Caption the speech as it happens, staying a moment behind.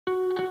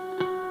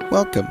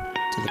Welcome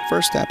to the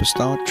First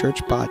Apostolic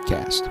Church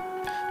Podcast.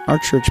 Our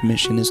church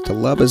mission is to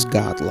love as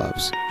God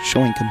loves,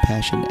 showing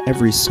compassion to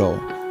every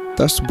soul,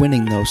 thus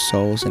winning those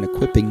souls and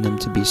equipping them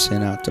to be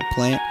sent out to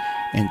plant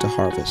and to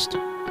harvest.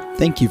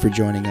 Thank you for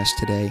joining us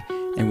today,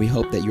 and we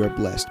hope that you are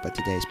blessed by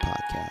today's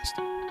podcast.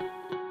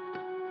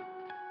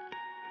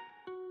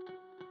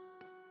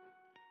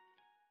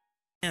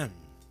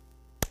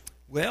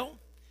 Well,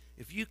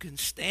 if you can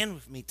stand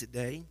with me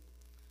today,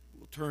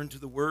 we'll turn to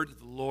the word of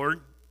the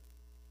Lord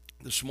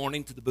this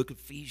morning to the book of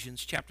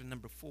Ephesians, chapter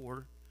number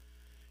 4.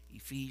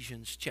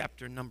 Ephesians,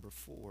 chapter number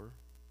 4.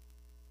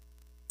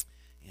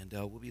 And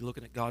we'll be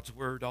looking at God's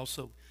word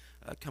also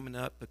coming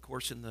up, of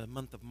course, in the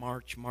month of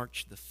March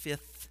the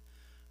 5th,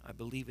 I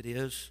believe it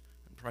is.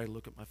 I'll probably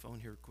look at my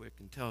phone here quick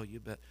and tell you,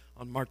 but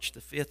on March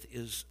the 5th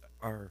is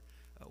our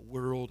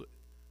World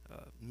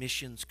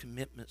Missions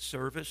Commitment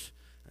Service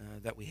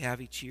that we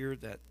have each year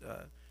that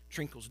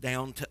trickles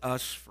down to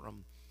us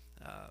from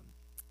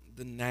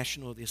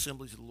the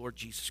Assemblies of the Lord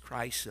Jesus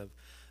Christ, of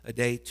a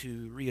day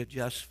to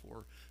readjust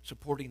for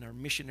supporting our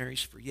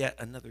missionaries for yet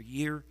another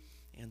year.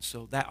 And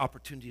so that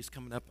opportunity is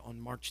coming up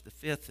on March the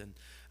 5th, and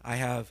I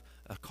have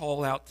a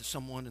call out to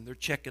someone, and they're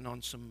checking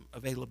on some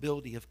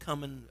availability of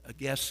coming, a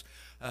guest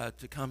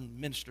to come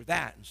minister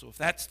that. And so if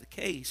that's the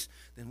case,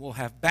 then we'll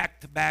have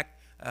back-to-back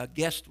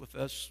guest with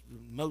us.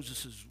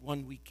 Moses is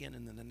one weekend,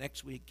 and then the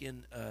next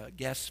weekend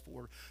guests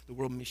for the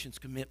World Missions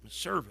Commitment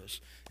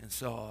Service. And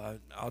so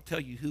I'll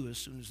tell you who as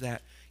soon as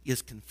that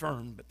is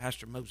confirmed, but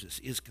Pastor Moses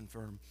is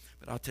confirmed,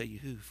 but I'll tell you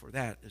who for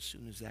that as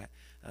soon as that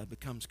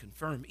becomes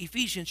confirmed.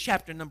 Ephesians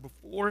chapter number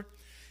 4,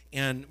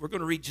 and we're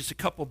going to read just a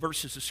couple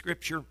verses of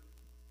Scripture.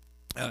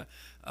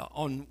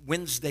 On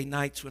Wednesday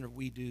nights whenever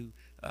we do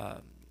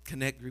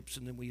connect groups,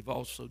 and then we've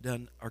also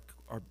done our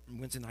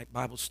Wednesday night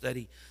Bible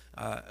study.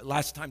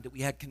 Last time that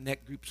we had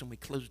connect groups and we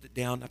closed it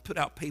down, I put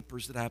out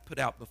papers that I put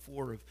out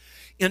before of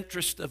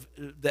interest of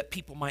that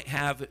people might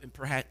have, in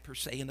perhaps per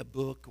se in a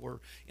book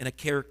or in a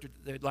character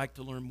that they'd like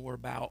to learn more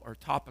about, or a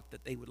topic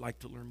that they would like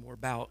to learn more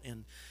about.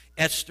 And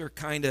Esther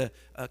kind of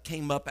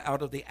came up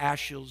out of the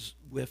ashes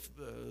with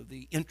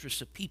the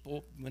interest of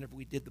people whenever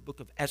we did the book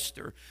of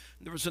Esther.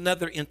 And there was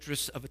another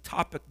interest of a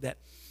topic that,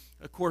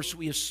 of course,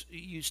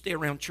 you stay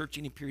around church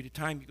any period of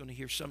time, you're going to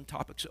hear some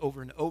topics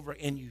over and over,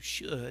 and you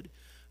should.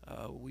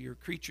 We are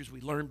creatures,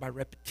 we learn by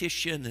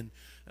repetition,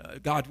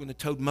 and God, when He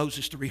told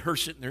Moses to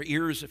rehearse it in their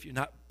ears, if you're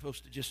not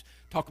supposed to just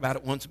talk about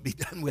it once and be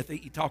done with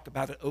it, you talk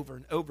about it over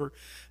and over.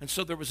 And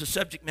so there was a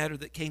subject matter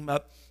that came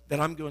up that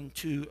I'm going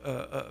to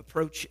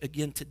approach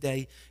again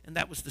today, and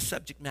that was the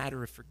subject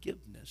matter of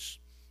forgiveness.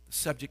 The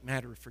subject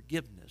matter of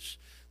forgiveness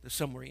that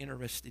some were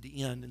interested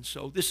in. And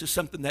so this is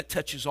something that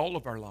touches all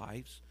of our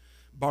lives,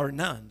 bar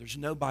none. There's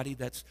nobody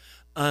that's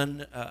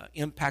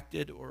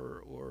unimpacted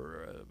or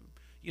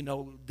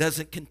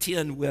doesn't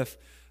contend with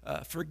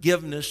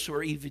forgiveness,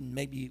 or even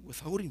maybe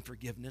withholding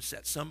forgiveness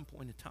at some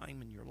point in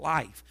time in your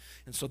life.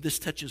 And so this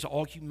touches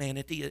all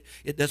humanity.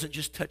 It doesn't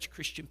just touch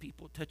Christian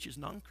people, it touches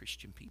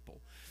non-Christian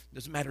people. It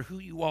doesn't matter who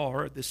you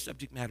are, this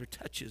subject matter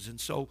touches. And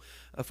so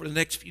for the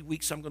next few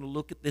weeks, I'm going to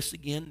look at this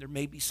again. There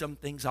may be some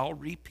things I'll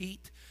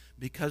repeat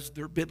because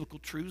they're biblical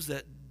truths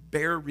that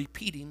bear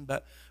repeating,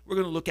 but we're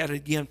going to look at it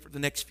again for the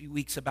next few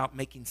weeks about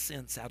making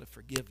sense out of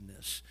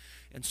forgiveness.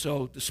 And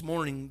so this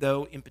morning,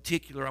 though, in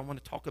particular, I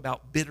want to talk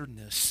about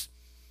bitterness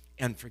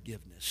and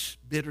forgiveness.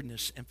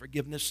 Bitterness and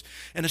forgiveness.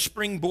 And a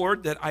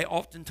springboard that I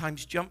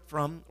oftentimes jump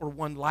from, or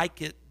one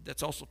like it,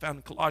 that's also found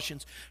in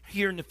Colossians,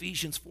 here in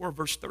Ephesians 4,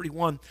 verse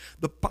 31,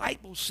 the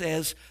Bible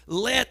says,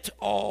 "Let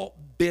all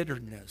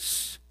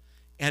bitterness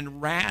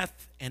and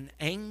wrath and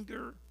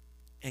anger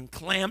and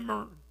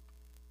clamor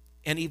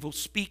and evil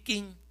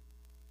speaking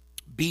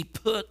be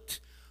put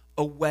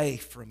away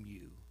from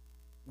you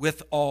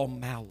with all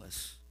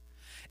malice.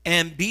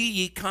 And be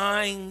ye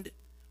kind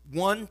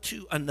one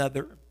to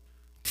another,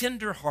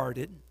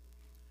 tender-hearted,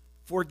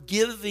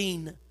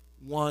 forgiving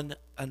one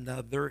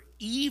another,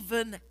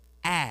 even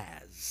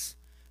as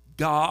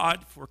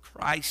God for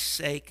Christ's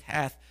sake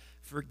hath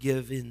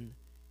forgiven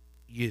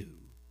you."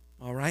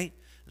 All right?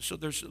 So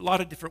there's a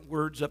lot of different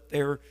words up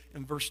there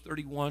in verse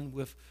 31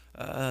 with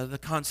the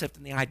concept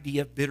and the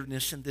idea of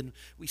bitterness, and then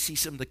we see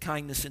some of the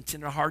kindness and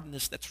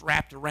tenderheartedness that's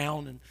wrapped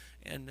around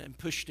and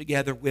pushed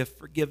together with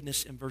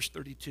forgiveness in verse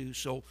 32.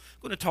 So I'm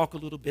going to talk a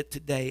little bit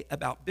today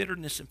about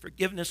bitterness and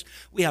forgiveness.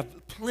 We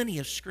have plenty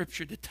of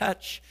scripture to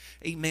touch.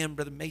 Amen.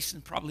 Brother Mason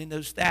probably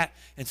knows that.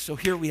 And so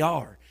here we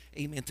are.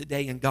 Amen.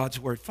 Today in God's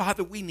Word.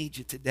 Father, we need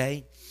you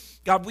today.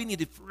 God, we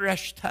need a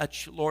fresh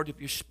touch, Lord,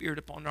 of your Spirit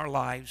upon our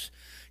lives.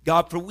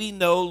 God, for we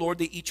know, Lord,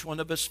 that each one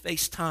of us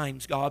face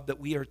times, God, that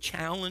we are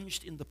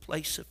challenged in the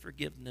place of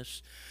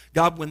forgiveness.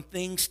 God, when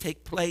things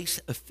take place,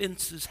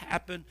 offenses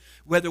happen,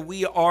 whether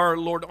we are,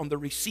 Lord, on the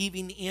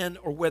receiving end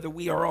or whether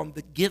we are on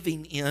the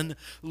giving end,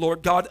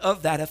 Lord God,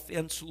 of that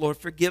offense, Lord,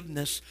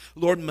 forgiveness,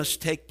 Lord,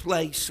 must take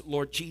place,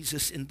 Lord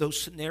Jesus, in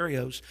those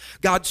scenarios.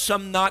 God,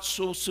 some not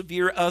so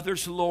severe,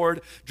 others,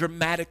 Lord,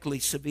 dramatically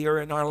severe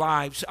in our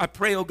lives. I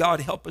pray, oh God,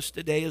 help us us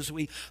today as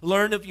we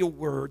learn of your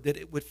word, that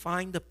it would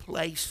find a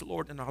place,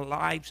 Lord, in our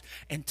lives,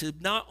 and to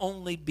not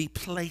only be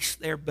placed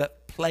there,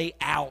 but play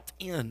out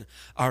in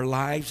our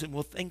lives. And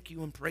we'll thank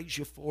you and praise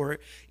you for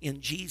it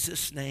in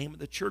Jesus' name.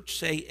 The church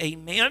say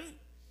amen.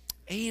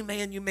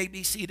 Amen. You may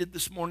be seated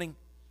this morning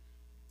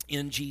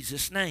in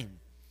Jesus' name.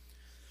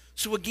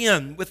 So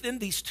again, within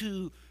these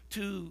two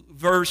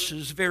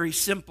verses, very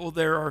simple,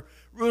 there are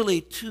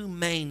really two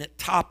main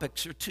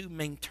topics or two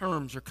main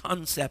terms or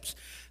concepts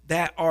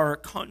that are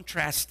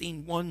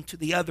contrasting one to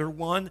the other.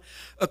 One,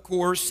 of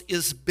course,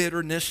 is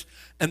bitterness,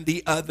 and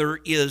the other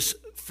is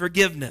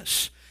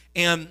forgiveness.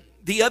 And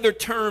the other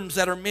terms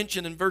that are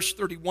mentioned in verse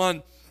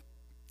 31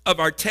 of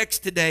our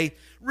text today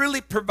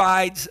really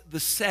provides the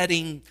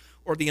setting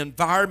or the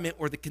environment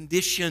or the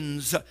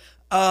conditions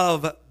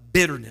of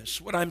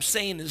bitterness. What I'm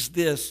saying is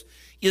this,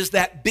 is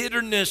that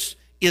bitterness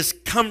is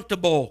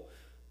comfortable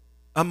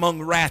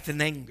among wrath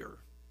and anger.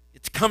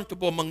 It's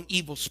comfortable among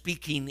evil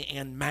speaking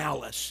and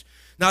malice.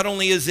 Not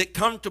only is it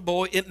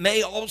comfortable, it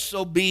may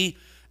also be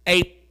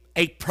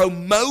a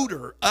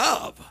promoter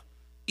of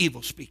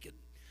evil speaking.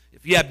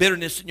 If you have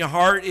bitterness in your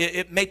heart,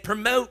 it may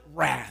promote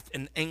wrath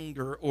and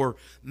anger or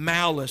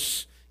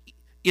malice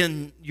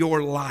in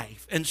your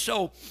life. And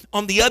so,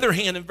 on the other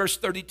hand, in verse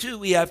 32,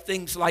 we have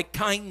things like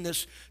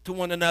kindness to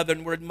one another,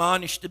 and we're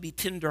admonished to be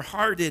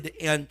tender-hearted.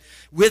 And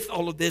with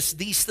all of this,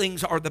 these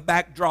things are the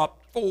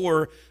backdrop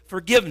for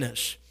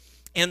forgiveness.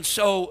 And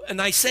so,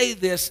 and I say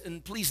this,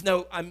 and please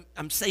note,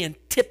 I'm saying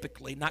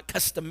typically, not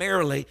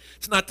customarily.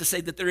 It's not to say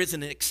that there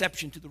isn't an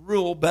exception to the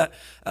rule, but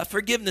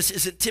forgiveness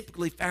isn't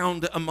typically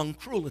found among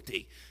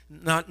cruelty.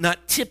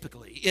 Not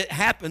typically. It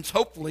happens.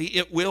 Hopefully,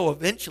 it will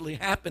eventually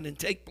happen and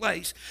take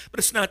place,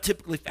 but it's not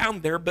typically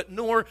found there. But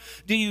nor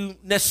do you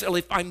necessarily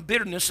find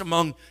bitterness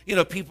among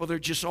people that are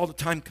just all the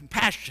time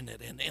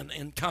compassionate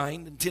and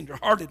kind and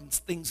tenderhearted and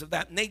things of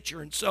that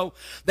nature. And so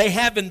they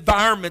have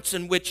environments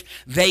in which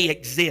they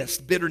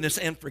exist, bitterness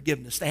and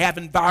forgiveness. They have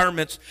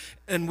environments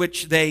in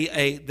which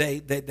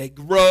they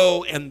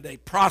grow and they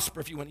prosper.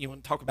 If you want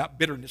to talk about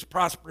bitterness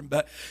prospering,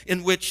 but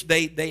in which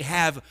they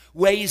have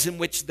ways in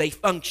which they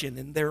function,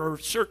 and there are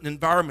certain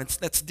environments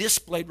that's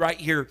displayed right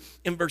here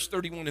in verse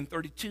 31 and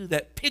 32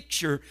 that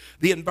picture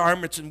the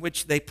environments in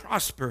which they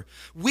prosper.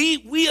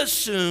 We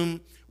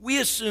assume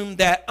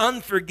that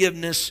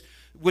unforgiveness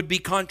would be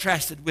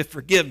contrasted with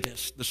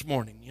forgiveness this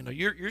morning.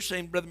 You're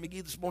saying, Brother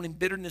McGee, this morning,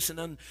 bitterness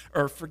and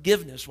or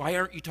forgiveness. Why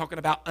aren't you talking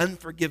about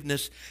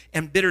unforgiveness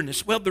and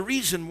bitterness? Well, the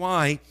reason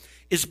why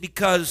is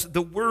because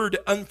the word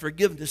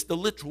unforgiveness, the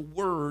literal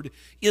word,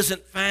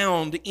 isn't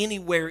found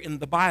anywhere in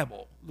the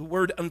Bible. The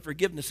word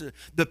unforgiveness,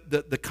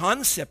 the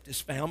concept is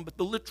found, but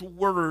the literal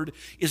word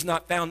is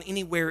not found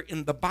anywhere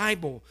in the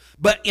Bible.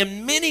 But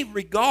in many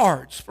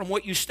regards, from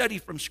what you study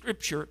from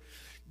Scripture,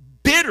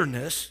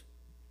 bitterness,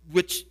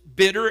 which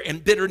bitter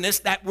and bitterness,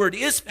 that word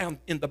is found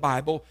in the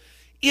Bible,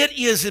 it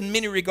is in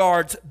many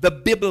regards the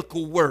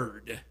biblical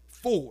word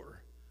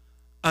for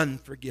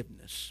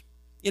unforgiveness.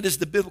 It is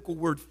the biblical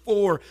word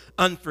for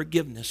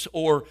unforgiveness,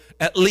 or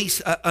at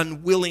least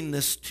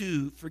unwillingness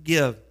to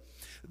forgive.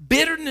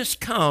 Bitterness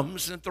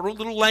comes, and throw a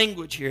little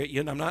language here,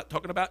 I'm not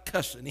talking about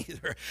cussing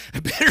either.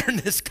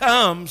 Bitterness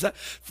comes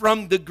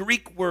from the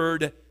Greek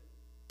word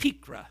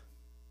pikra,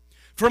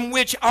 from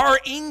which our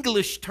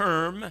English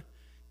term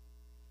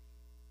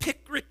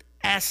picric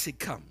acid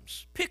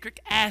comes. Picric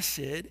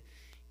acid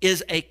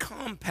is a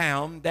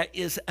compound that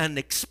is an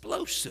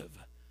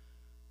explosive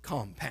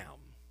compound.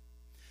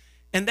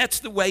 And that's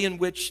the way in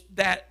which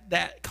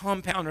that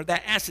compound or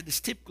that acid is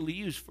typically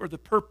used for the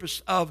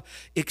purpose of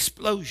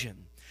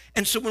explosion.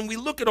 And so when we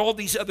look at all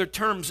these other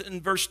terms in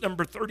verse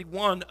number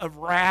 31 of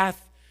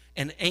wrath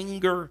and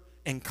anger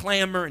and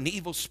clamor and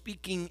evil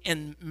speaking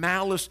and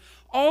malice,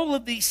 all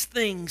of these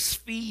things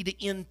feed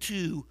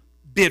into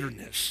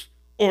bitterness,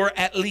 or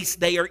at least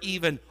they are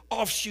even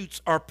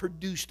offshoots are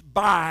produced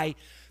by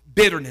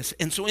bitterness.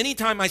 And so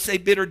anytime I say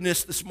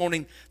bitterness this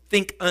morning,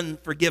 think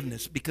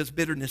unforgiveness, because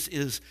bitterness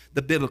is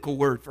the biblical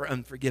word for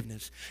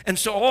unforgiveness. And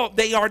so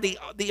they are the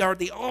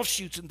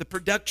offshoots and the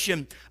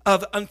production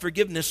of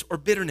unforgiveness or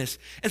bitterness.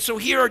 And so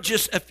here are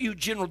just a few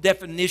general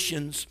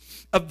definitions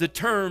of the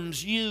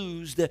terms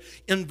used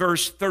in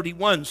verse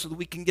 31 so that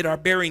we can get our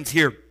bearings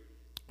here.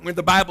 When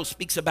the Bible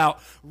speaks about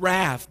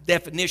wrath,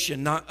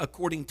 definition, not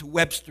according to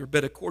Webster,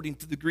 but according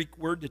to the Greek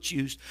word that's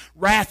used,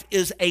 wrath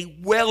is a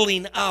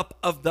welling up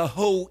of the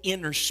whole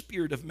inner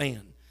spirit of man.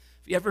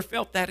 Have you ever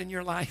felt that in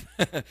your life?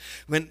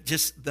 When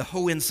just the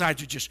whole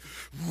insides are just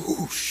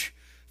whoosh.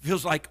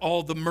 Feels like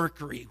all the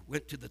mercury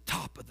went to the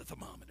top of the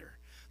thermometer.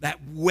 That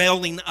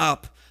welling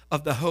up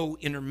of the whole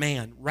inner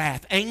man.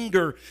 Wrath.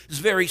 Anger is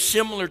very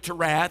similar to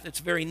wrath. It's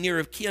very near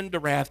of kin to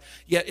wrath,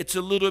 yet it's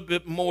a little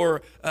bit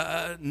more,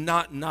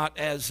 not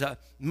as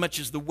much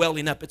as the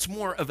welling up. It's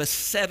more of a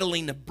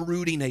settling, a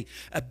brooding,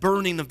 a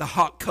burning of the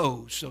hot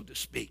coals, so to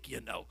speak,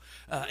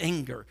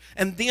 anger.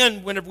 And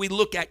then whenever we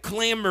look at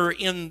clamor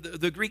in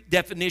the Greek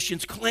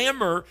definitions,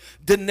 clamor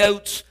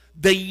denotes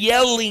the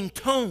yelling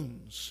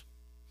tones.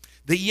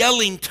 The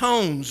yelling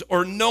tones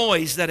or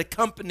noise that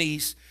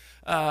accompanies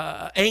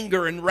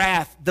anger and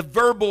wrath, the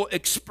verbal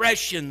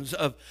expressions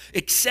of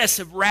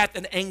excessive wrath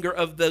and anger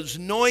of those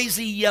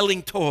noisy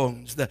yelling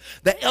tones, the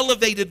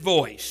elevated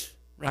voice,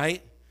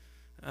 right?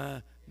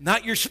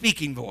 Not your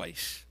speaking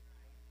voice.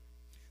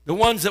 The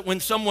ones that when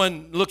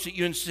someone looks at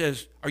you and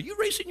says, "Are you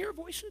raising your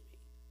voice at me?"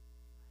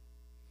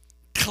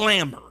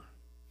 Clamor.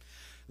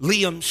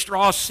 Liam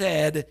Strauss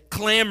said,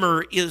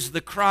 clamor is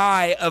the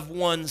cry of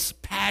one's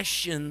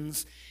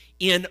passions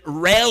in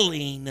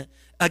railing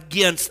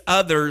against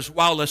others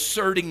while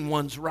asserting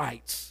one's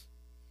rights.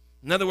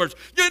 In other words,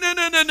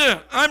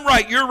 no, I'm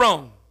right, you're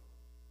wrong.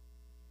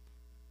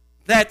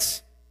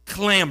 That's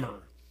clamor,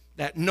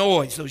 that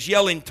noise, those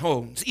yelling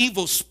tones.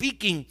 Evil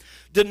speaking,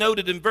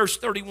 denoted in verse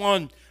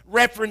 31,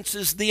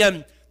 references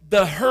then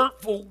the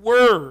hurtful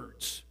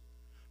words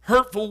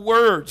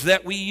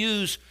that we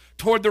use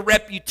toward the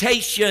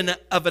reputation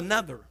of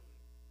another.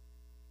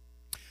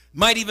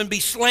 Might even be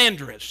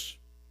slanderous,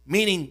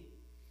 meaning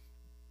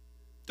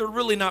they're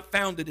really not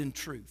founded in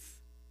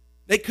truth.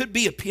 They could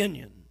be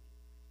opinion.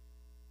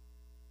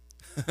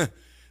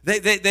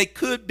 they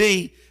could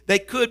be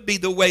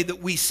the way that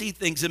we see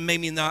things and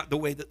maybe not the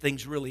way that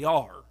things really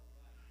are.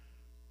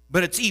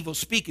 But it's evil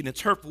speaking,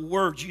 it's hurtful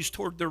words used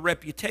toward their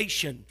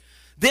reputation.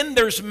 Then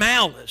there's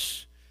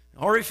malice.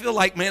 I already feel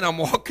like, man, I'm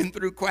walking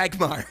through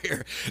quagmire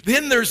here.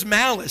 Then there's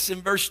malice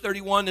in verse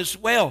 31 as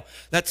well.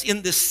 That's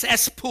in the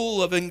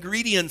cesspool of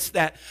ingredients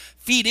that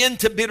feed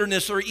into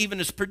bitterness or even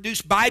is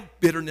produced by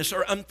bitterness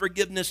or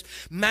unforgiveness.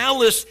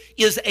 Malice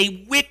is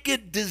a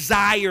wicked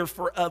desire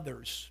for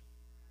others.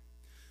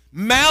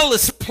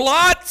 Malice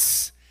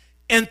plots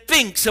and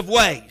thinks of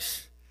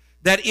ways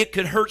that it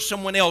could hurt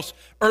someone else.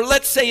 Or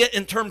let's say it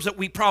in terms that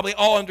we probably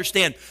all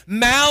understand.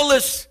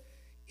 Malice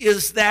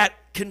is that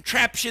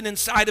contraption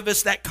inside of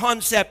us, that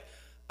concept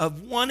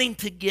of wanting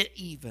to get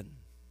even.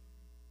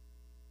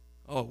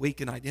 Oh, we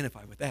can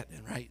identify with that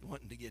then, right?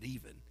 Wanting to get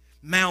even.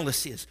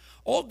 Malice is.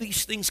 All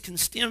these things can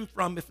stem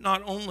from, if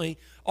not only,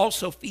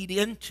 also feed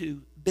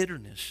into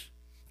bitterness.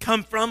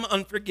 Come from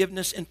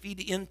unforgiveness and feed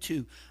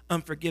into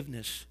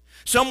unforgiveness.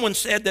 Someone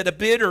said that a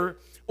bitter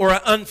or an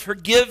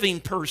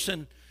unforgiving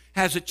person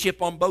has a chip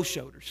on both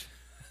shoulders.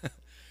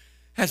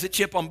 Has a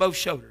chip on both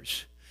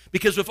shoulders.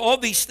 Because with all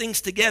these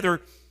things together,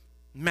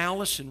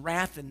 malice and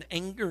wrath and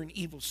anger and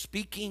evil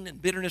speaking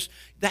and bitterness,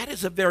 that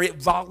is a very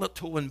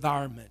volatile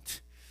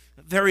environment.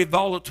 A very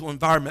volatile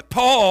environment.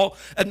 Paul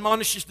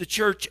admonishes the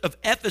church of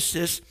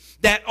Ephesus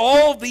that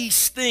all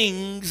these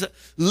things,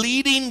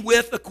 leading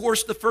with, of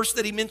course, the first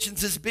that he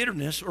mentions is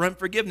bitterness or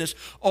unforgiveness.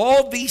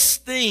 All these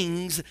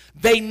things,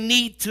 they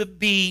need to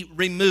be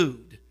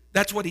removed.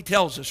 That's what he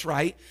tells us,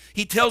 right?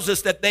 He tells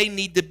us that they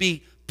need to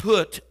be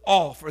put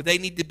off, or they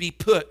need to be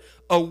put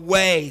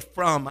away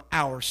from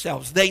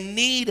ourselves. They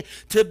need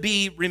to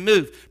be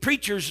removed.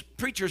 Preachers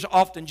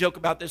often joke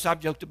about this. I've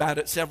joked about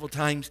it several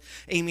times.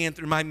 Amen.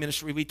 Through my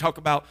ministry, we talk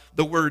about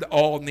the word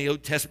all in the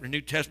Old Testament,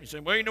 New Testament,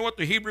 saying, well, you know what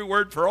the Hebrew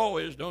word for all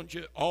is, don't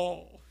you?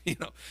 All. You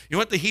know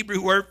what the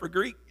Hebrew word for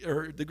Greek,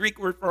 or the Greek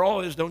word for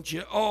all is, don't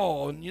you?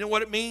 All. And you know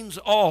what it means?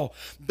 All.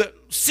 But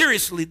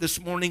seriously this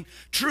morning,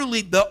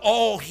 truly the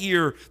all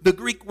here, the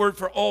Greek word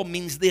for all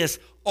means this: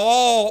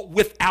 all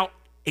without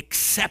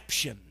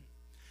exception.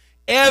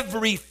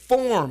 Every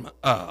form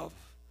of.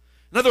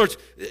 In other words,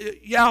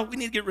 yeah, we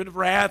need to get rid of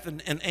wrath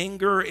and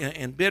anger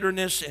and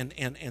bitterness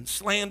and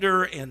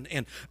slander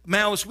and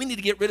malice. We need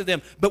to get rid of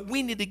them, but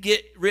we need to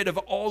get rid of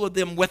all of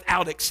them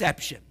without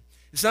exception.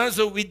 It's not as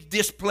though we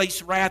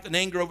displace wrath and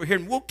anger over here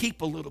and we'll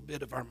keep a little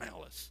bit of our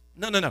malice.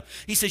 No.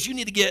 He says you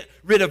need to get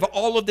rid of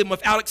all of them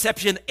without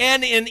exception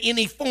and in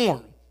any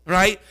form.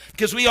 Right?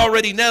 Because we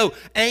already know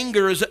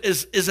anger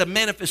is a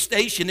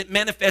manifestation. It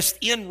manifests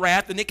in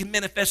wrath, and it can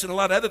manifest in a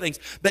lot of other things.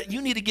 But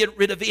you need to get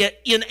rid of it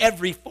in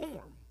every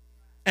form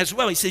as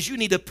well. He says you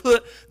need to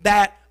put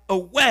that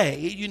away.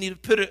 You need to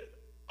put it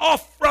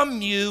off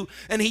from you.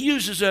 And he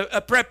uses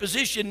a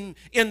preposition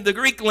in the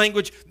Greek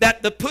language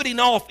that the putting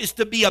off is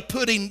to be a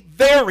putting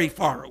very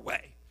far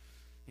away.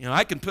 You know,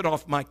 I can put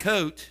off my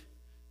coat.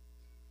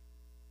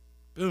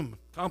 Boom,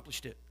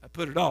 accomplished it. I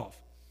put it off.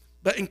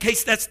 But in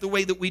case that's the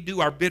way that we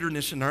do our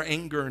bitterness and our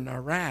anger and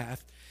our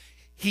wrath,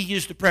 he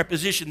used a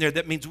preposition there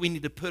that means we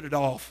need to put it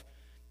off,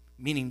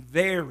 meaning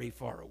very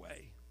far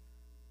away.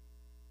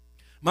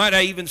 Might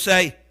I even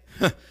say,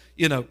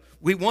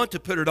 we want to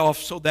put it off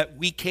so that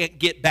we can't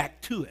get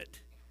back to it.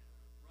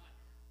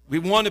 We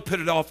want to put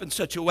it off in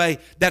such a way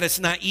that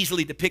it's not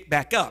easily to pick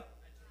back up.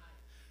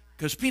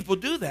 Because people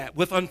do that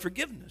with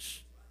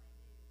unforgiveness.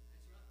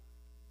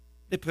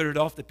 They put it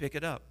off, they pick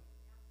it up.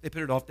 They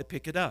put it off, they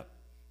pick it up.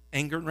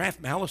 Anger and wrath,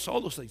 malice,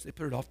 all those things. They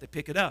put it off, they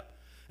pick it up.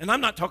 And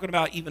I'm not talking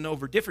about even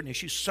over different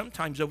issues,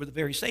 sometimes over the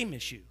very same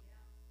issue.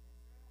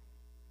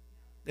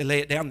 They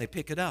lay it down, they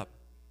pick it up.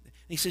 And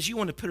he says, you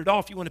want to put it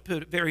off, you want to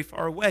put it very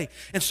far away.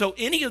 And so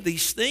any of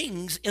these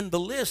things in the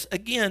list,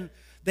 again,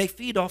 they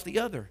feed off the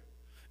other.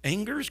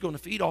 Anger is going to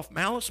feed off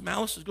malice.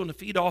 Malice is going to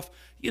feed off,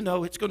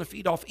 it's going to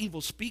feed off evil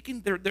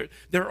speaking.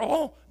 They're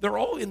all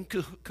in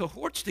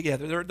cohorts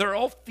together. They're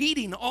all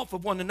feeding off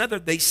of one another.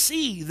 They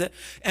see that,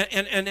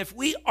 and if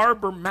we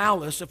harbor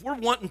malice, if we're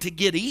wanting to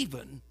get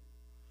even,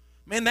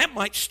 man, that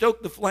might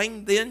stoke the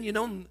flame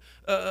then,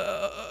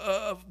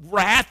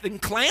 wrath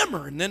and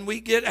clamor, and then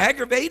we get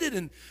aggravated,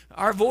 and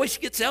our voice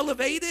gets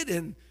elevated,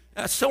 and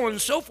so on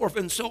and so forth.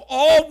 And so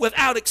all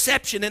without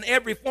exception in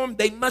every form,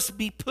 they must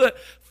be put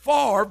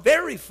far,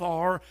 very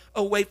far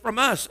away from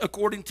us,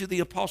 according to the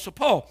Apostle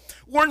Paul.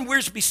 Warren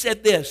Wiersbe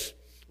said this.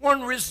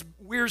 Warren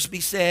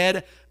Wiersbe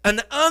said,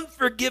 an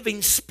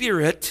unforgiving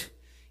spirit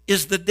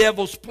is the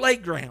devil's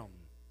playground.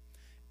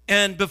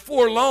 And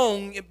before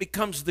long, it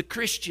becomes the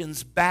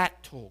Christian's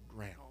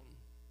battleground.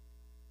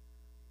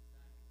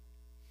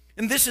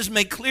 And this is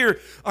made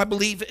clear, I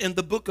believe, in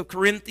the book of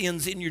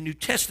Corinthians in your New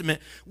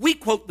Testament. We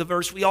quote the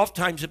verse, we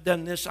oftentimes have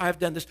done this, I have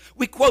done this.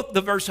 We quote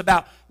the verse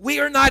about, we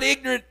are not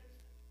ignorant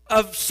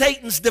of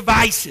Satan's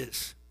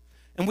devices.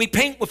 And we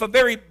paint with a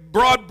very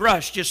broad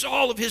brush, just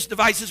all of his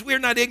devices. We're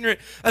not ignorant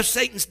of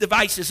Satan's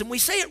devices. And we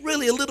say it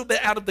really a little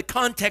bit out of the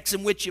context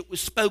in which it was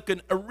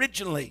spoken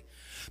originally.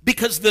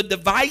 Because the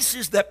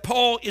devices that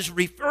Paul is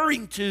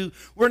referring to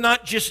were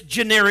not just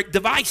generic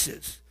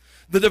devices.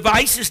 The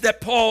devices that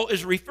Paul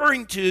is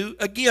referring to,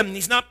 again,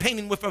 he's not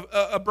painting with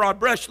a broad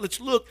brush. Let's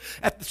look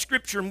at the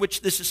scripture in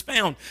which this is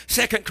found.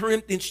 2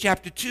 Corinthians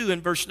chapter 2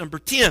 and verse number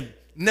 10.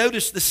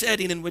 Notice the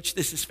setting in which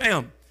this is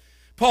found.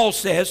 Paul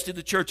says to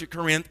the church at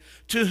Corinth,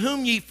 to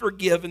whom ye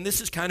forgive, and this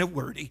is kind of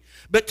wordy,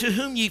 but to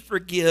whom ye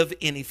forgive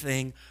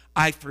anything,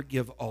 I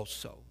forgive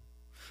also.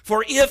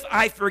 For if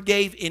I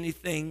forgave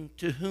anything,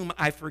 to whom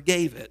I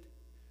forgave it,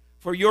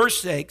 for your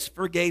sakes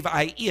forgave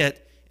I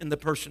it in the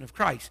person of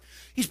Christ.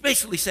 He's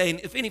basically saying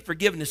if any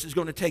forgiveness is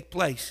going to take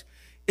place,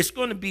 it's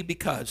going to be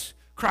because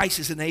Christ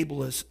has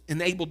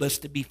enabled us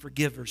to be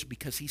forgivers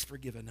because he's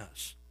forgiven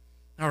us.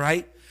 All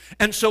right?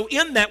 And so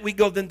in that we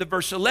go then to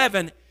verse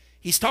 11.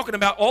 He's talking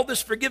about all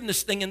this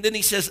forgiveness thing, and then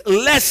he says,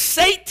 lest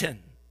Satan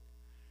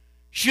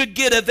should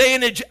get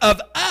advantage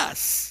of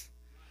us,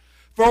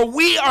 for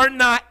we are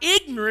not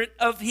ignorant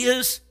of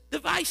his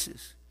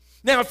devices.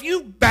 Now, if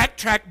you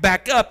backtrack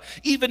back up,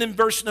 even in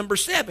verse number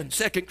 7,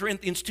 2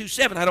 Corinthians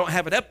 2:7, I don't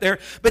have it up there,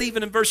 but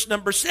even in verse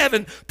number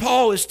 7,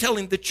 Paul is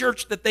telling the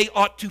church that they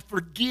ought to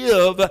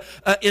forgive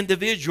an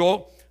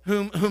individual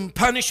whom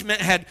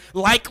punishment had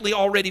likely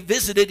already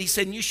visited. He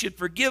said, you should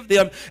forgive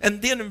them.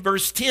 And then in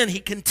verse 10, he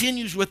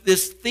continues with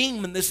this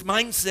theme and this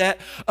mindset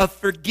of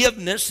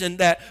forgiveness, and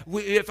that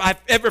if I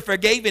ever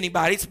forgave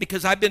anybody, it's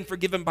because I've been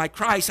forgiven by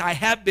Christ. I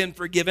have been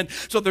forgiven.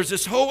 So there's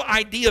this whole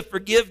idea of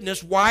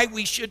forgiveness, why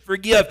we should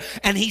forgive.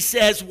 And he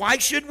says, why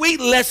should we?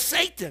 Lest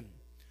Satan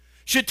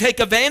should take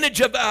advantage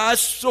of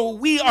us, so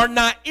we are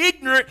not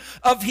ignorant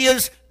of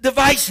his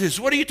devices.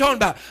 What are you talking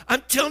about?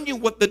 I'm telling you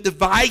what the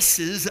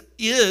devices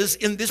is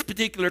in this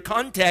particular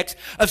context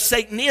of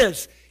Satan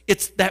is.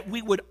 It's that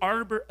we would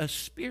harbor a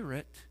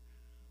spirit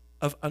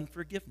of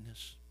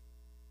unforgiveness.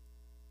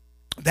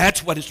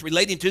 That's what it's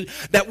relating to,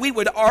 that we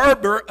would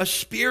harbor a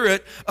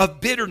spirit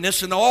of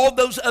bitterness and all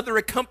those other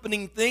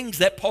accompanying things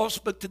that Paul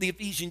spoke to the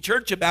Ephesian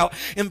church about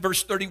in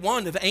verse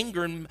 31 of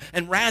anger and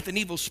wrath and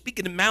evil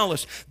speaking and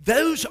malice.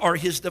 Those are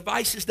his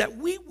devices, that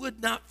we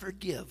would not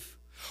forgive.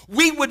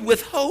 We would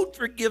withhold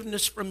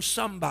forgiveness from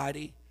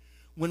somebody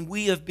when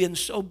we have been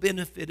so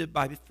benefited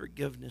by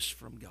forgiveness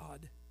from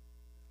God.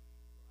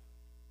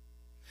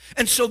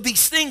 And so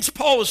these things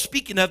Paul is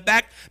speaking of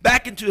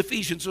back into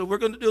Ephesians. So we're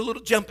going to do a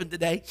little jumping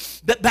today.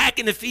 But back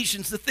in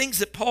Ephesians, the things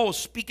that Paul is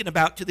speaking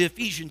about to the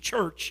Ephesian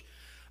church,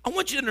 I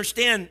want you to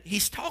understand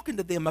he's talking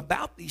to them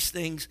about these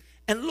things.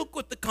 And look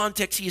what the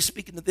context he is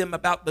speaking to them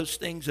about, those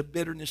things of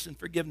bitterness and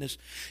forgiveness.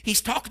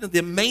 He's talking to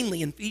them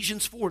mainly in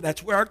Ephesians 4.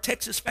 That's where our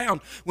text is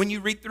found. When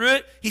you read through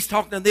it, he's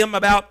talking to them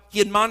about,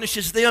 he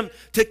admonishes them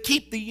to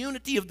keep the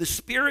unity of the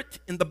Spirit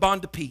in the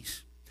bond of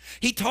peace.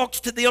 He talks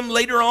to them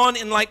later on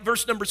in like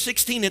verse number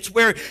 16. It's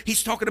where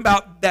he's talking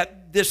about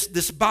that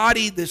this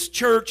body, this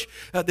church,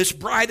 this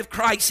bride of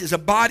Christ is a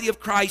body of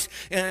Christ.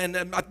 And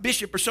a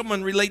bishop or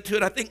someone related to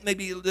it, I think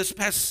maybe this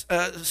past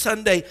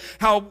Sunday,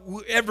 how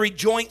every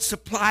joint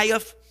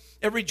supplieth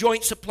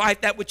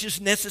that which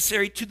is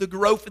necessary to the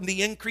growth and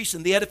the increase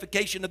and the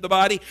edification of the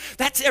body.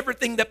 That's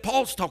everything that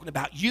Paul's talking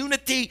about.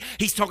 Unity.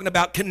 He's talking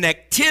about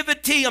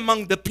connectivity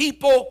among the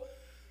people.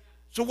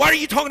 So why are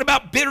you talking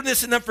about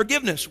bitterness and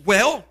unforgiveness?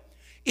 Well,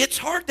 it's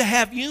hard to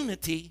have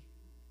unity,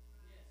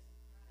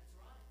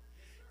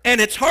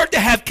 and it's hard to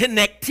have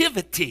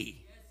connectivity.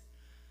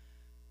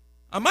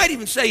 I might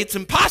even say it's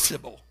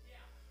impossible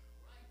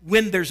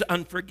when there's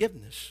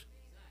unforgiveness.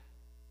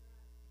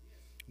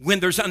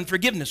 When there's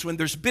unforgiveness, when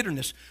there's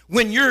bitterness,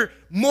 when you're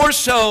more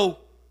so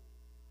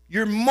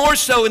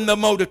in the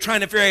mode of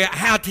trying to figure out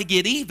how to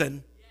get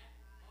even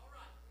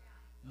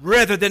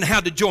rather than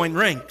how to join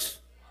ranks.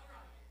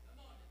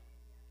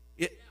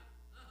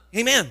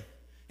 Amen.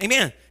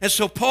 Amen. And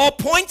so Paul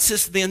points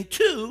us then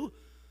to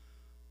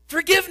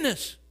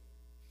forgiveness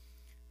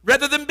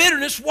rather than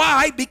bitterness.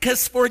 Why?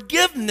 Because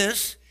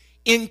forgiveness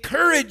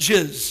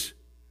encourages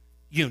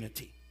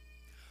unity.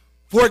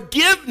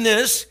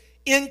 Forgiveness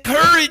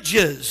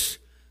encourages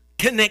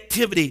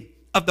connectivity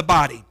of the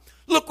body.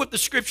 Look what the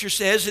scripture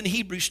says in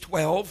Hebrews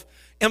 12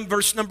 and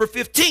verse number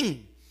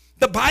 15.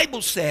 The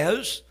Bible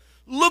says,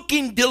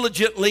 looking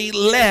diligently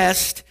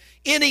lest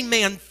any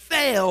man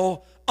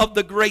fail of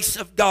the grace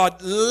of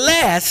God,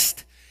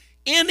 lest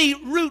any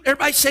root,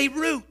 everybody say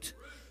root,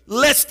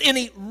 lest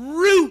any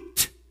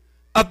root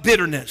of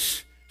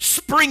bitterness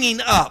springing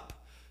up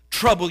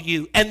trouble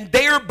you, and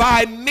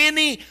thereby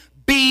many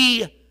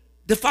be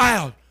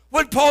defiled.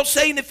 What did Paul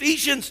say in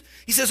Ephesians?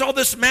 He says all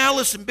this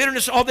malice and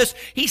bitterness, all this,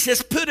 he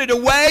says put it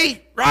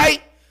away,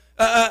 right?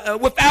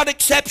 Without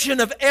exception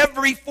of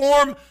every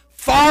form,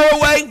 far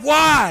away.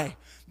 Why?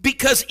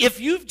 Because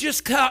if you've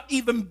just cut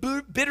even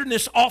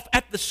bitterness off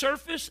at the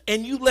surface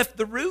and you left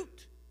the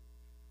root,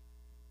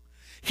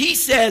 he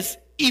says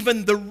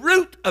even the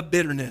root of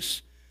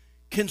bitterness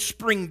can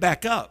spring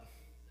back up.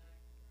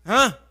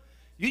 Huh?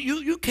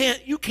 You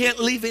can't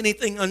leave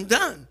anything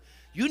undone.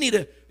 You need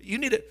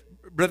to.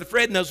 Brother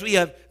Fred knows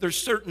there's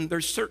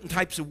certain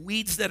types of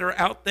weeds that are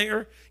out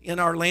there in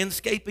our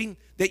landscaping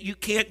that you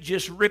can't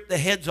just rip the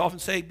heads off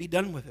and say, be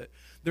done with it.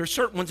 There are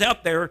certain ones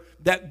out there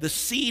that the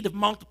seed of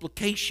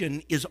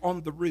multiplication is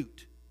on the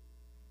root.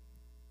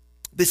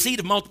 The seed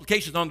of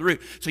multiplication is on the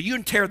root. So you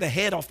can tear the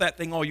head off that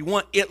thing all you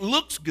want. It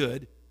looks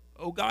good.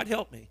 Oh, God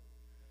help me.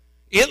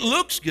 It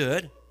looks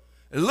good.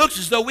 It looks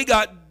as though we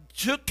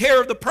took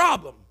care of the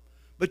problem.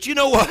 But you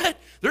know what?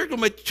 There's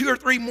going to be 2 or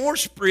 3 more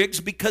sprigs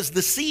because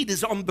the seed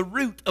is on the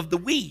root of the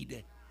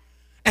weed.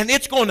 And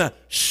it's going to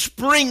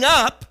spring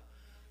up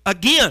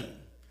again.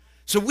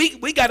 So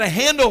we got to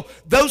handle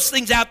those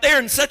things out there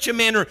in such a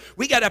manner.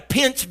 We got to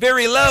pinch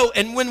very low.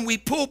 And when we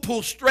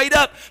pull straight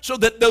up so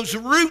that those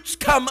roots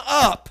come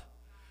up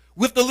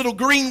with the little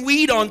green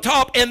weed on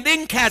top, and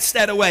then cast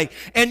that away.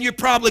 And you're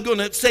probably going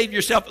to save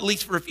yourself, at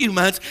least for a few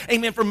months,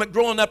 amen, from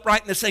growing up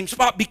right in the same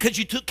spot because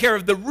you took care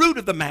of the root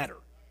of the matter.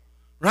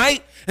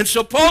 Right? And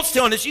so Paul's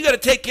telling us you got to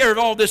take care of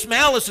all this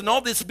malice and all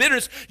this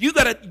bitterness. You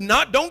got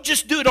to don't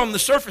just do it on the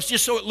surface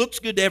just so it looks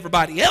good to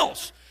everybody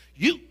else.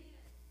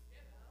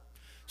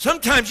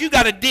 Sometimes you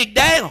got to dig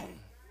down.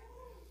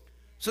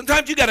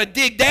 Sometimes you got to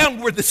dig down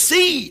where the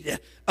seed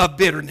of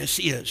bitterness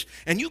is.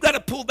 And you got to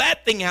pull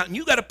that thing out and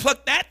you got to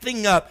pluck that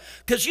thing up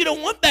because you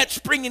don't want that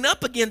springing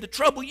up again to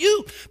trouble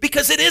you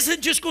because it isn't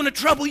just going to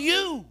trouble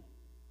you.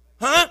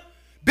 Huh?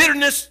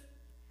 Bitterness.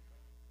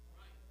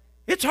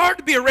 It's hard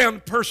to be around a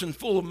person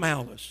full of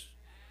malice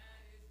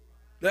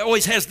that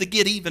always has the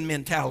get even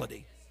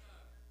mentality.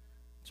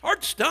 It's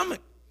hard to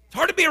stomach. It's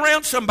hard to be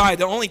around somebody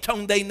the only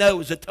tone they know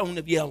is a tone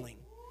of yelling.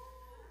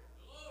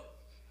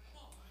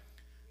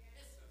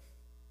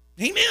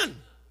 Amen.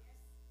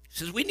 He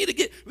says we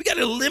got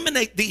to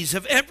eliminate these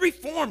of every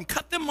form,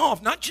 cut them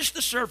off, not just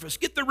the surface.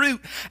 Get the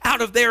root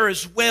out of there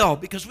as well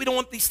because we don't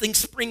want these things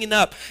springing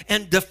up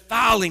and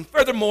defiling.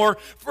 Furthermore,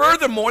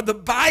 the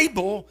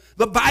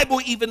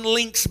Bible even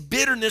links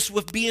bitterness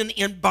with being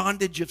in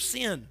bondage of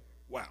sin.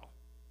 Wow.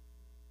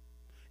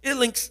 It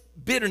links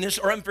bitterness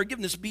or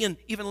unforgiveness being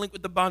even linked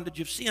with the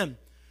bondage of sin.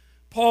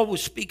 Paul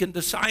was speaking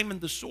to Simon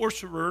the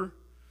sorcerer,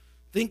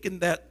 thinking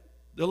that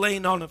the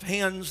laying on of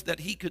hands, that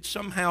he could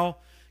somehow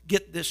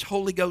get this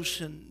Holy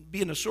Ghost, and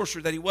being a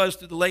sorcerer that he was,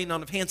 through the laying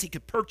on of hands, he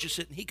could purchase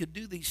it and he could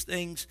do these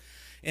things.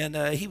 And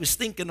he was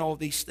thinking all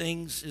these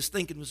things. His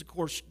thinking was, of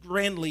course,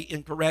 grandly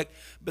incorrect.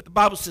 But the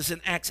Bible says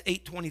in Acts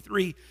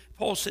 8:23,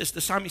 Paul says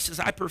to Simon, he says,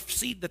 I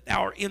perceive that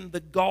thou art in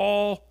the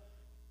gall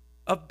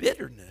of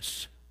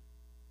bitterness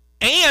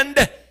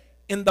and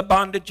in the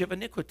bondage of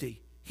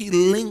iniquity. He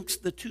links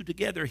the two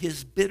together,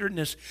 his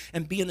bitterness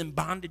and being in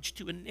bondage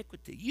to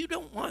iniquity. You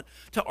don't want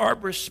to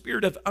harbor a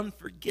spirit of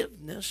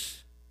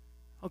unforgiveness.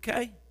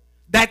 Okay?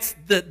 That's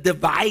the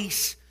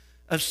device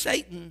of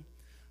Satan.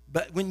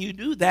 But when you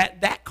do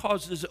that, that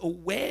causes a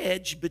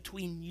wedge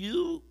between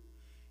you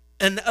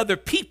and other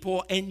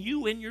people and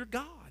you and your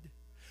God.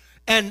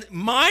 And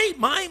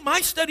my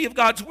study of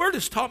God's Word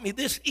has taught me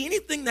this.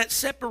 Anything that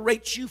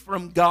separates you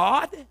from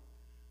God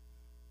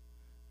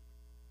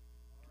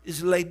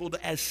is labeled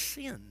as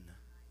sin.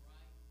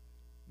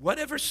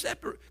 Whatever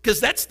separate, because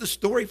that's the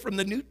story from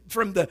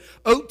the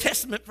Old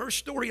Testament first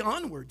story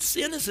onward.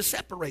 Sin is a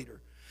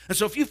separator. And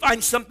so if you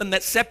find something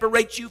that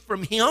separates you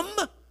from Him,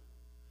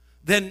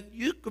 then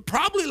you could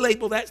probably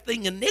label that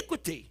thing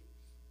iniquity,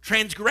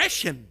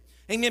 transgression.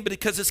 Amen.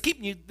 Because it's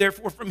keeping you,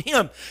 therefore, from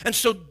Him. And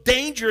so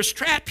dangerous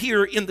trap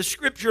here in the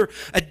Scripture,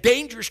 a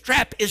dangerous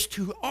trap is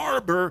to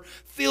harbor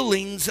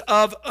feelings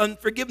of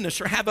unforgiveness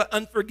or have an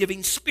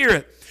unforgiving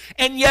spirit.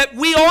 And yet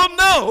we all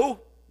know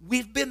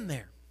we've been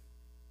there.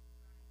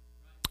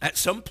 At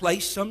some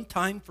place, some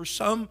time, for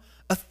some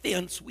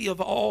offense, we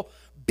have all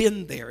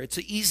been there. It's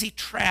an easy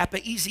trap,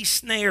 an easy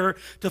snare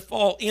to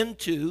fall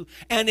into,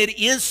 and it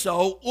is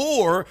so,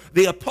 or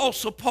the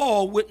Apostle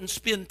Paul wouldn't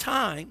spend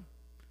time.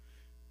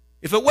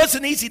 If it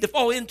wasn't easy to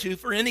fall into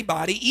for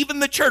anybody, even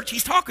the church,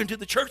 he's talking to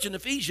the church in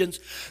Ephesians,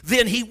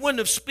 then he wouldn't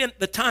have spent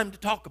the time to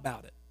talk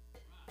about it.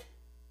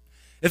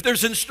 If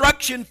there's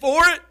instruction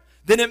for it,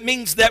 then it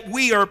means that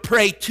we are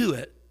prey to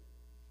it.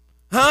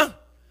 Huh?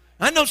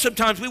 I know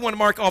sometimes we want to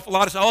mark off a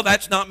lot of, oh,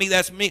 that's not me,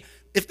 that's me.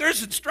 If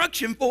there's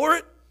instruction for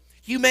it,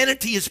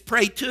 humanity is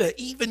prey to it.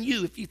 Even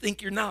you, if you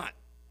think you're not.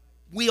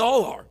 We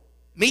all are.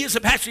 Me as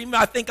a pastor, even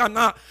I think I'm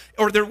not,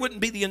 or there wouldn't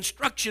be the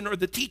instruction or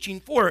the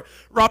teaching for it.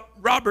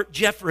 Robert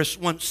Jeffress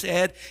once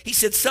said, he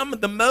said, some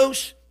of the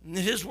most,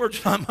 his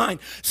words, not mine,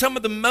 some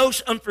of the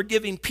most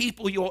unforgiving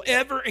people you'll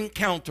ever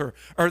encounter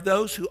are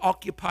those who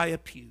occupy a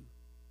pew.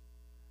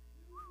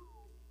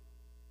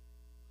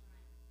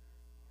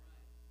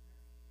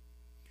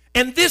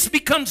 And this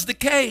becomes the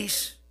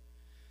case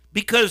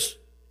because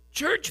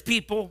church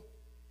people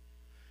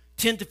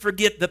tend to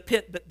forget the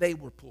pit that they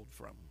were pulled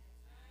from.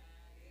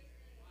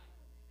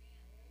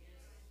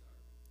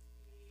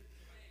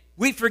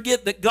 We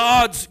forget that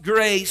God's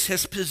grace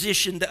has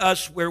positioned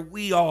us where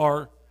we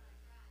are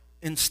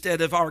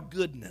instead of our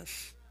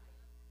goodness.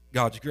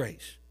 God's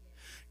grace.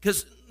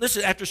 Because,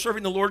 listen, after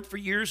serving the Lord for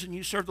years, and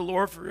you serve the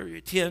Lord for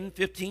 10,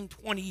 15,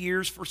 20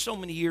 years, for so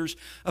many years,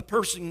 a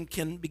person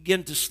can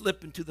begin to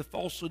slip into the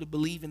falsehood of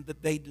believing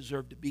that they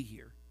deserve to be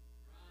here.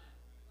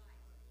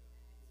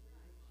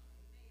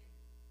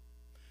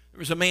 There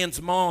was a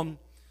man's mom.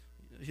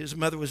 His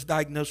mother was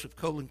diagnosed with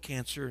colon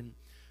cancer, and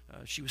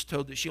she was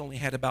told that she only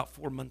had about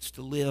 4 months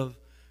to live.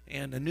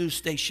 And a news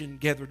station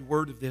gathered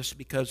word of this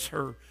because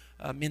her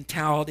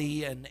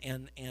mentality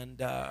and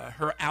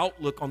her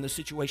outlook on the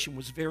situation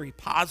was very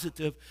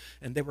positive,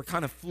 and they were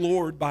kind of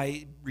floored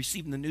by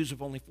receiving the news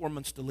of only 4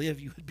 months to live.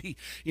 You would be,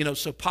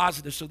 so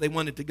positive. So they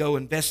wanted to go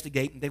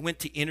investigate, and they went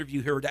to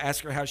interview her to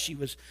ask her how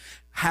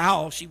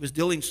she was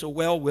dealing so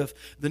well with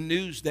the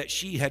news that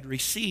she had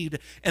received.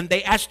 And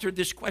they asked her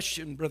this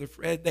question, Brother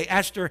Fred. They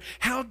asked her,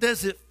 how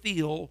does it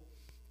feel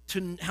to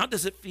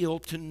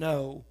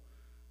know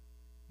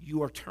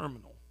you are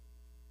terminal?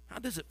 How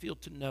does it feel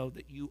to know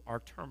that you are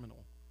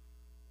terminal?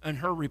 And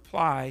her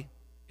reply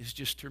is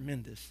just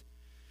tremendous.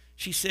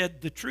 She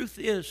said, the truth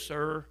is,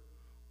 sir,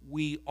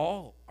 we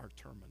all are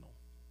terminal.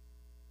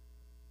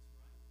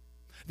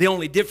 The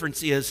only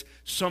difference is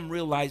some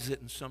realize it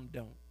and some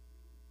don't.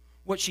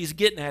 What she's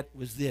getting at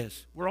was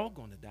this: we're all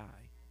going to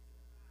die.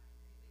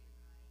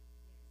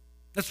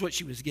 That's what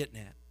she was getting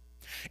at.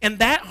 And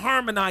that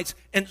harmonized,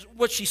 and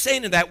what she's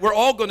saying in that, we're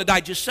all going to die,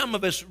 just some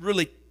of us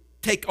really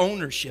take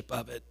ownership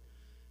of it,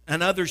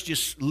 and others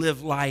just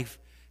live life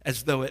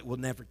as though it will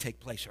never take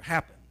place or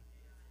happen.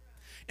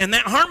 And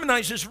that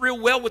harmonizes real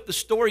well with the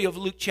story of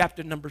Luke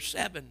chapter number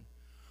 7,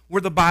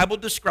 where the Bible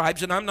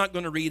describes, and I'm not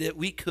going to read it,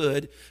 we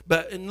could,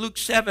 but in Luke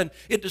 7,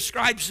 it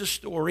describes the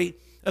story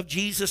of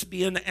Jesus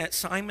being at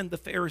Simon the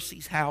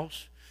Pharisee's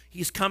house.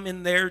 He's come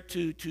in there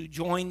to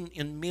join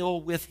in meal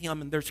with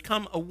him, and there's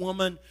come a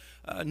woman,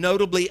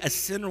 notably a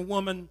sinner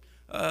woman.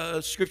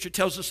 Scripture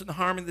tells us in the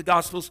Harmony of the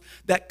Gospels,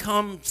 that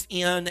comes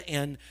in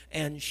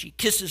and she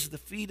kisses the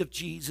feet of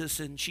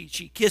Jesus, and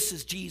she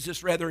kisses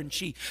Jesus rather, and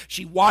she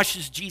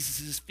washes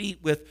Jesus' feet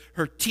with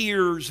her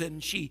tears,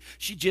 and she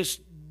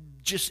just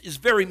is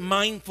very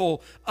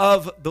mindful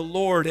of the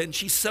Lord, and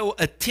she's so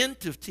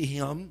attentive to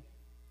him,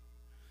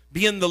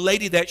 being the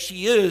lady that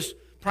she is,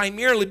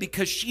 primarily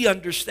because she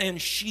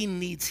understands she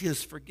needs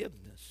his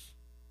forgiveness.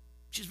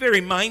 She's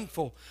very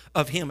mindful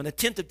of him and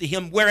attentive to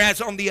him. Whereas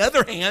on the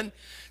other hand,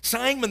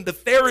 Simon the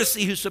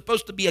Pharisee, who's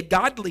supposed to be a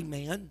godly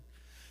man,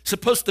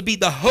 supposed to be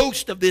the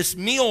host of this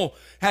meal,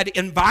 had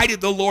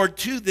invited the Lord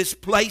to this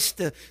place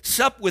to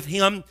sup with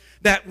him,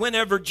 that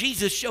whenever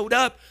Jesus showed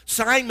up,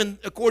 Simon,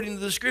 according to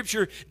the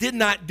scripture, did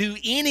not do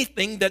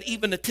anything that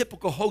even a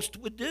typical host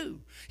would do.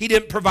 He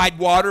didn't provide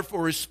water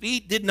for his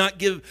feet, did not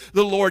give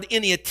the Lord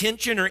any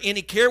attention or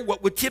any care,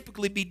 what would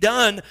typically be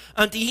done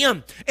unto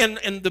him.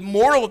 And the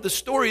moral of the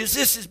story is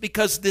this, is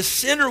because this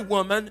sinner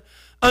woman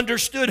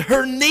understood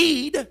her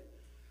need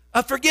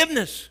of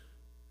forgiveness.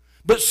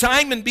 But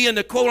Simon, being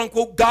the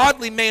quote-unquote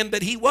godly man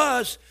that he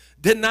was,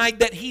 denied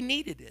that he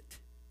needed it.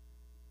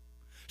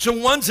 So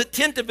one's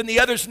attentive and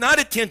the other's not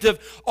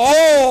attentive,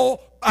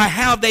 all by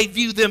how they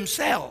view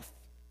themselves.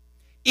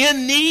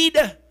 In need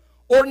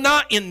or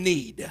not in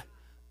need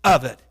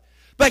of it.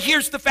 But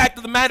here's the fact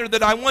of the matter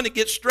that I want to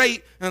get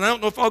straight, and I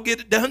don't know if I'll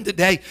get it done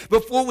today,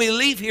 before we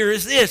leave here,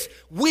 is this: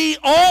 we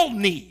all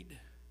need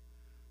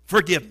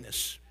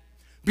forgiveness.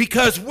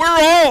 Because we're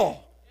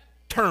all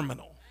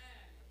terminal.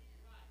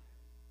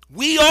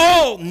 We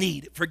all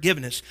need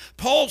forgiveness.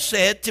 Paul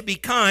said to be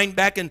kind,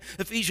 back in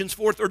Ephesians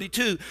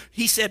 4:32,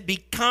 he said, be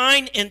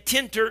kind and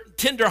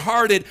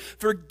tender-hearted,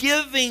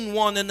 forgiving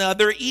one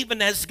another, even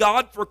as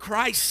God for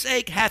Christ's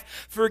sake hath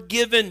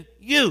forgiven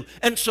you.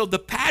 And so the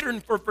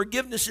pattern for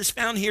forgiveness is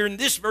found here in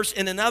this verse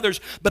and in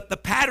others, but the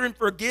pattern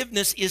for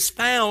forgiveness is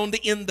found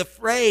in the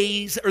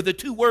phrase, or the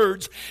two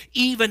words,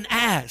 even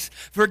as.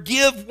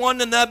 Forgive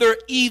one another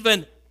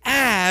even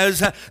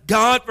as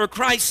God for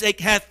Christ's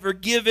sake hath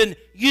forgiven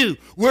you.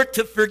 We're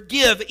to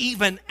forgive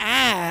even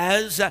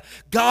as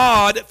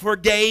God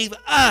forgave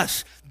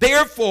us.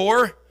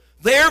 Therefore,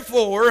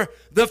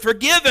 the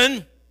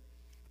forgiven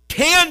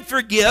can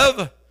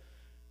forgive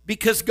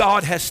because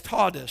God has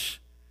taught us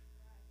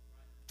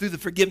through the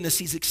forgiveness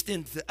he's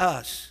extended to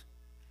us.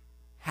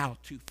 how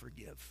to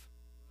forgive.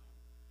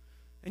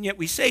 And yet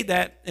we say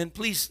that, and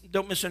please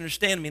don't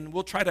misunderstand me, and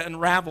we'll try to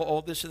unravel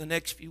all this in the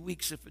next few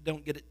weeks if we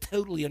don't get it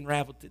totally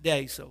unraveled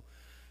today. So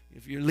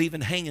if you're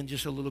leaving hanging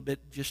just a little bit,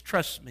 just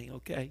trust me,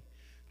 okay?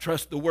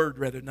 Trust the word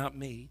rather, not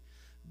me.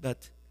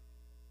 But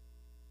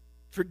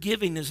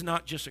forgiving is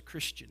not just a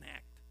Christian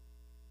act.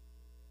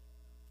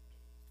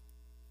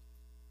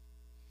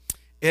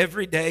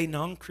 Everyday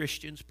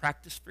non-Christians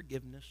practice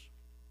forgiveness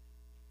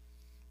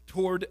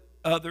toward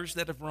others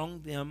that have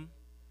wronged them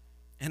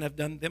and have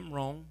done them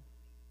wrong.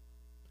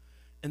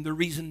 And the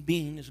reason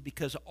being is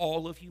because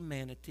all of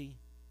humanity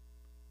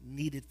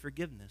needed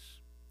forgiveness.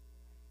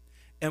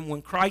 And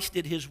when Christ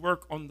did his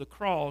work on the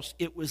cross,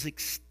 it was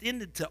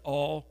extended to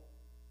all.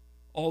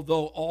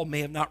 Although all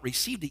may have not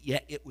received it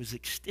yet, it was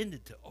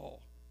extended to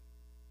all.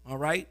 All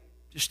right?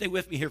 Just stay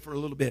with me here for a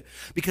little bit.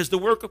 Because the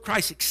work of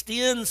Christ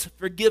extends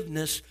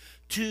forgiveness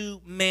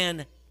to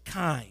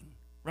mankind.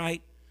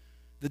 Right?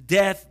 The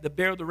death, the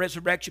burial, the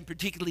resurrection,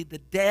 particularly the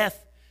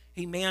death,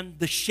 amen,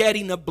 the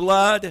shedding of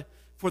blood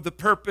for the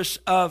purpose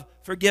of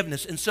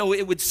forgiveness. And so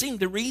it would seem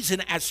the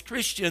reason as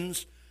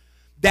Christians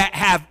that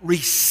have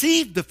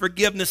received the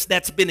forgiveness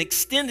that's been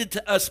extended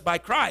to us by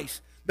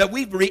Christ, that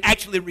we've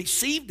actually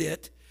received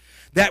it,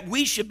 that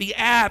we should be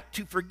apt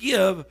to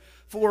forgive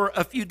for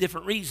a few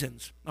different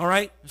reasons. All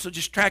right? So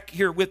just track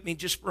here with me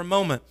just for a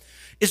moment.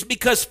 It's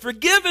because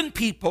forgiven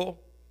people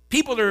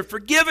that are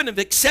forgiven, have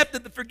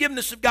accepted the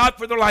forgiveness of God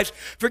for their lives,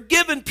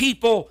 forgiven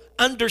people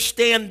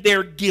understand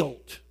their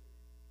guilt.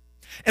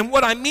 And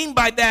what I mean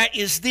by that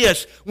is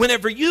this: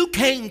 whenever you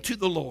came to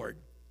the Lord,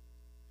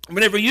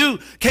 whenever you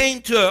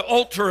came to an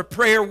altar of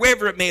prayer,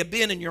 wherever it may have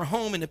been, in your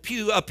home, in a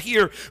pew up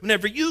here,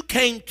 whenever you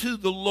came to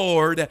the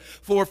Lord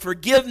for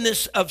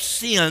forgiveness of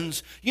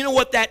sins, you know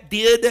what that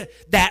did?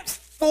 That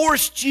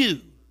forced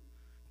you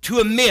to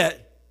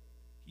admit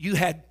you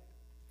had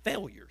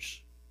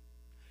failures.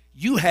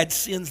 You had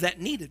sins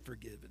that needed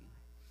forgiven.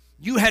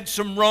 You had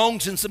some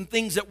wrongs and some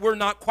things that were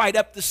not quite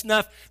up to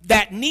snuff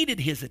that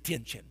needed his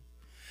attention.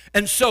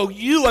 And so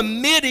you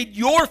admitted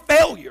your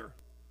failure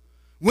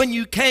when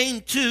you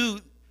came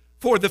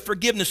for the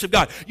forgiveness of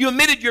God. You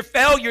admitted your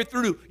failure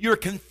through your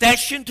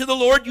confession to the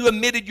Lord. You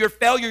admitted your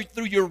failure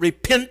through your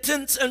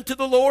repentance unto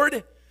the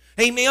Lord.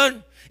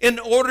 Amen. In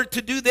order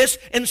to do this.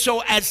 And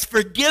so as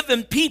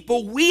forgiven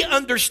people, we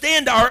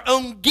understand our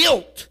own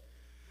guilt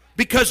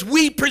because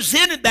we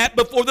presented that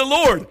before the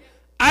Lord.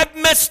 I've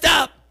messed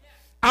up.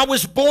 I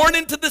was born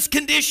into this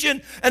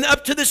condition, and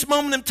up to this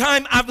moment in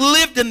time, I've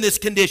lived in this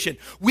condition.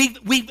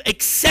 We've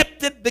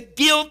accepted the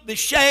guilt, the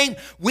shame.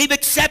 We've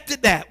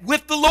accepted that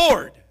with the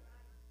Lord.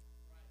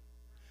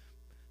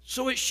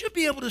 So it should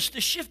be able to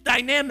shift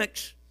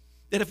dynamics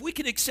that if we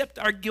can accept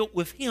our guilt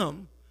with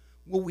him,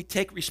 will we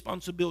take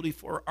responsibility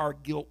for our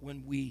guilt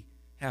when we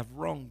have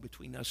wrong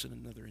between us and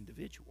another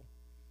individual?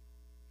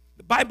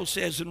 The Bible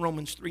says in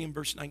Romans 3 and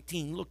verse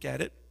 19, look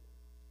at it.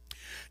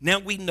 Now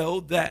we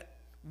know that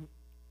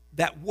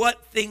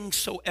what things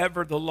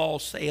soever the law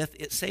saith,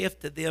 it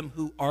saith to them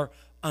who are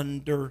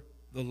under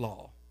the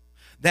law,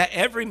 that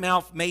every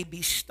mouth may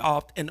be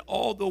stopped and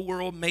all the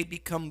world may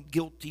become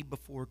guilty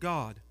before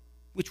God.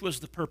 Which was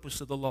the purpose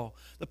of the law,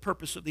 the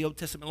purpose of the Old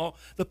Testament law,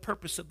 the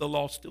purpose of the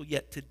law still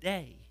yet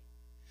today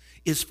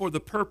is for the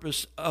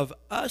purpose of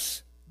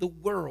us, the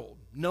world.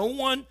 No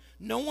one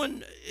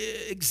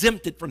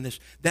exempted from this,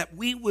 that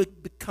we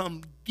would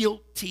become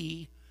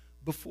guilty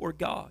before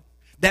God,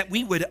 that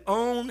we would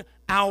own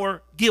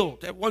our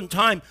guilt. At one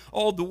time,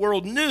 all the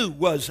world knew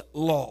was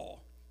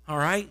law, all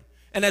right?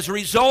 And as a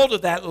result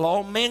of that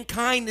law,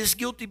 mankind is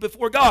guilty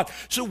before God.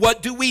 So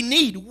what do we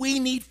need? We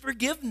need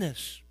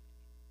forgiveness.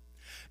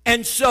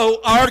 And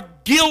so our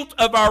guilt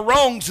of our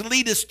wrongs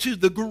lead us to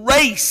the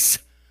grace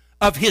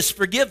of his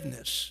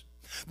forgiveness.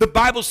 The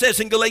Bible says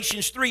in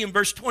Galatians 3 and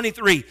verse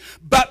 23,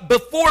 but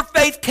before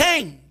faith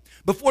came,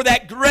 before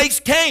that grace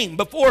came,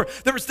 before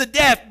there was the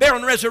death, burial,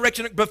 and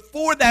resurrection,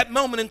 before that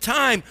moment in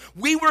time,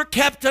 we were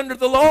kept under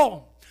the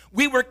law.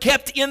 We were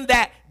kept in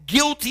that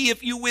guilty,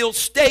 if you will,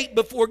 state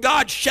before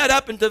God, shut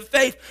up into the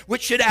faith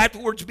which should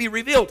afterwards be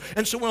revealed.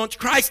 And so when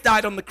Christ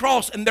died on the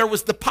cross and there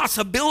was the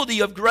possibility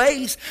of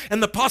grace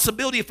and the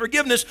possibility of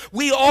forgiveness,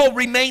 we all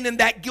remain in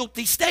that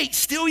guilty state.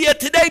 Still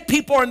yet today,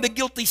 people are in the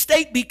guilty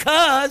state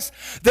because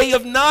they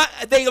have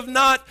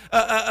not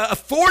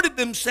afforded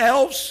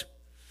themselves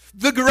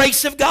the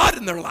grace of God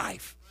in their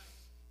life.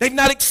 They've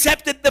not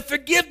accepted the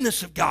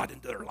forgiveness of God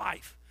into their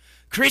life.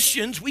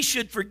 Christians, we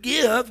should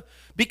forgive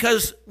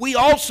because we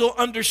also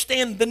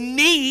understand the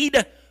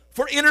need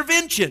for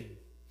intervention.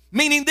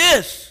 Meaning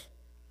this,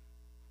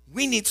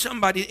 we need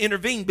somebody to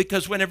intervene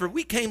because whenever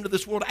we came to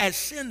this world as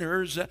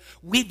sinners,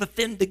 we've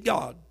offended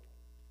God.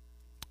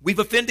 We've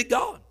offended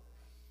God.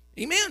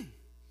 Amen.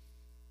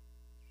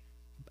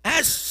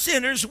 As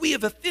sinners, we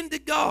have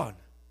offended God.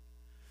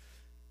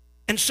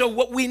 And so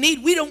what we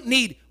don't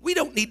need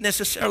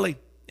necessarily,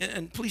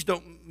 and please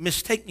don't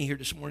mistake me here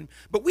this morning,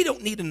 but we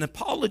don't need an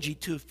apology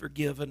to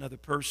forgive another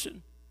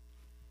person.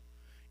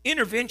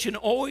 Intervention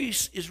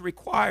always is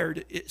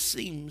required, it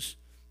seems,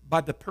 by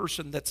the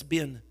person that's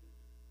been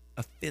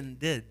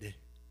offended.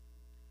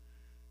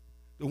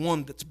 The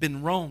one that's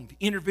been wronged.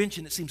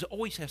 Intervention, it seems,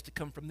 always has to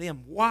come from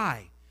them.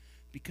 Why?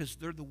 Because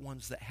they're the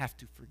ones that have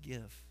to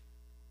forgive.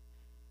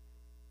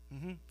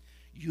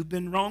 You've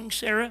been wronged,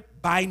 Sarah,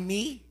 by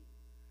me.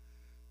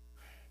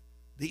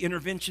 The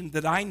intervention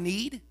that I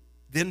need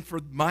then for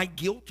my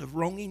guilt of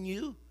wronging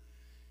you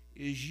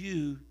is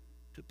you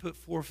to put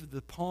forth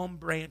the palm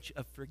branch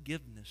of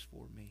forgiveness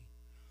for me,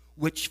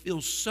 which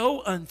feels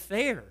so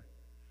unfair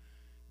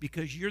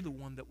because you're the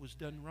one that was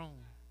done wrong.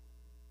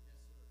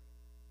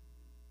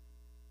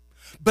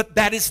 But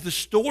that is the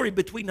story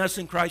between us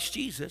and Christ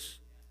Jesus.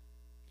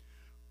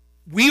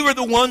 We were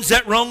the ones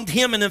that wronged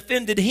him and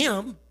offended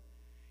him,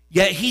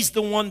 yet he's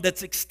the one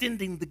that's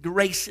extending the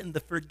grace and the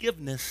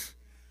forgiveness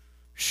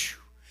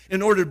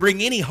in order to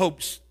bring any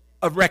hopes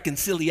of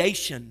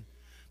reconciliation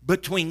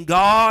between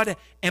God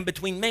and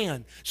between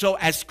man. So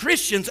as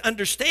Christians,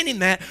 understanding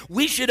that,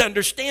 we should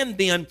understand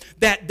then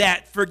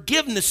that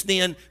forgiveness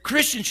then,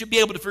 Christians should be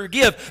able to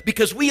forgive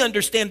because we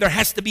understand there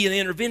has to be an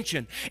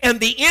intervention. And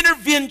the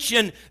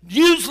intervention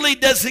usually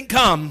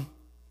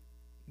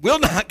will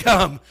not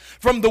come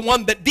from the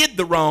one that did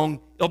the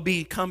wrong. It'll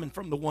be coming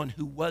from the one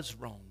who was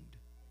wronged.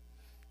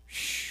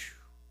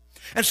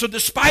 And so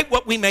despite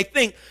what we may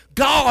think,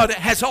 God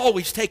has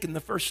always taken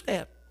the first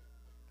step.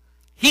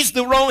 He's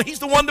the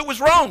one that was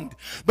wronged.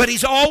 But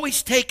he's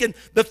always taken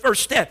the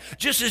first step.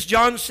 Just as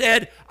John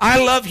said,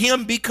 I love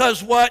him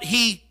because what?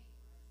 He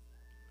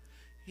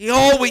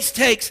always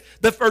takes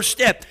the first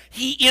step.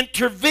 He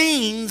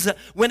intervenes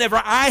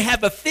whenever I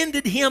have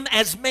offended him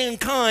as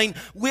mankind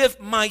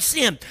with my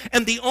sin.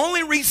 And the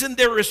only reason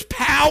there is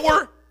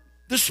power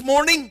this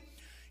morning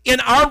in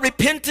our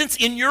repentance,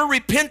 in your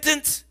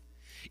repentance,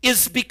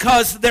 is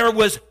because there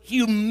was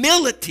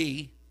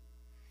humility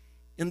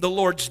in the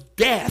Lord's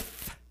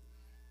death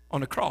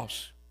on a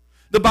cross.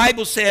 The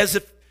Bible says,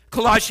 if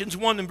Colossians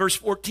 1 and verse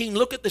 14,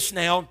 look at this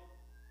now,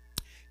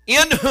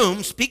 in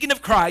whom, speaking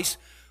of Christ,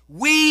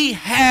 we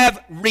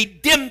have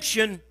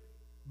redemption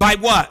by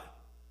what?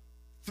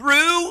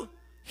 Through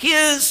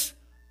his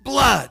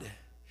blood.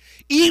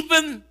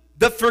 Even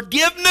the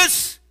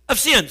forgiveness of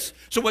sins.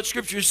 So what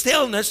Scripture is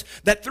telling us,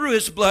 that through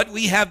his blood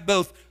we have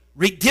both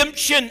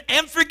redemption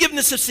and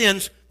forgiveness of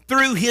sins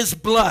through his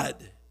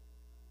blood.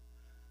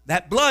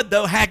 That blood,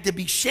 though, had to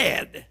be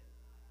shed.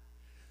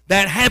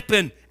 That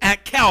happened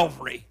at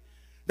Calvary.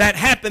 That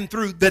happened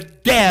through the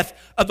death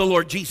of the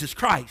Lord Jesus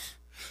Christ.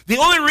 The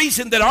only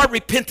reason that our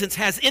repentance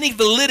has any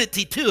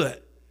validity to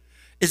it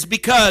is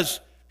because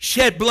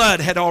shed blood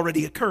had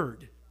already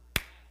occurred.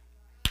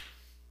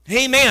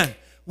 Amen.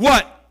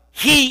 What?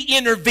 He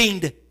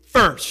intervened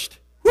first.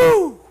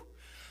 Woo!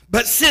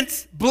 But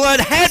since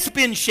blood has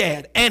been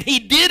shed, and he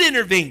did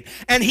intervene,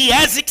 and he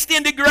has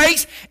extended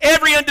grace,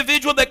 every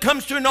individual that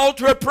comes to an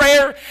altar of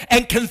prayer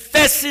and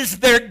confesses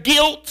their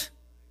guilt,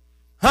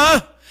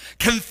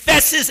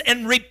 confesses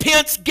and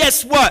repents,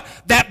 guess what?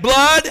 That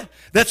blood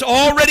that's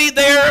already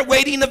there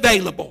waiting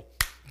available,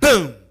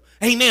 boom,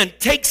 amen,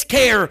 takes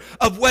care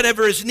of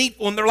whatever is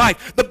needful in their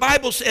life. The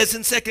Bible says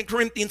in 2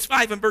 Corinthians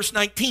 5 and verse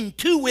 19,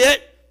 to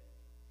wit,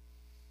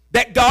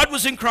 that God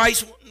was in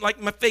Christ,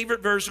 like my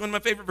favorite verse, one of my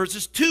favorite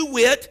verses, to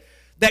wit,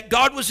 that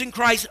God was in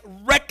Christ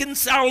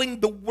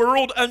reconciling the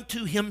world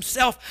unto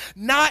himself,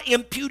 not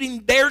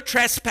imputing their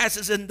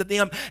trespasses unto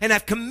them, and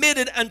have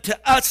committed unto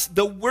us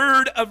the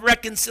word of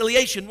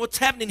reconciliation. What's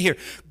happening here?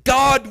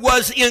 God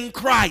was in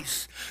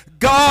Christ.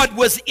 God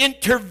was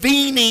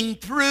intervening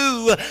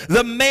through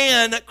the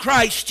man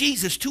Christ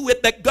Jesus. To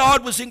it that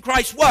God was in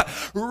Christ what?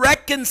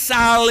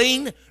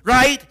 Reconciling,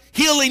 right?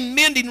 Healing,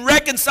 mending,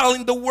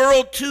 reconciling the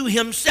world to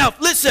himself.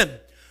 Listen,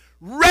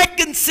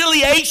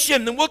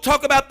 reconciliation, and we'll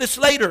talk about this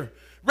later.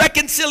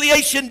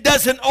 Reconciliation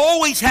doesn't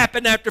always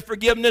happen after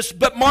forgiveness,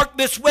 but mark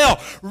this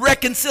well.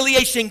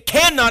 Reconciliation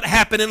cannot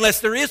happen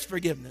unless there is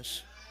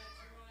forgiveness.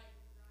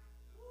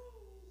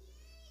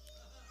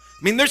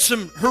 I mean, there's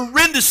some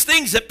horrendous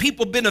things that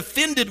people have been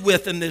offended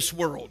with in this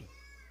world.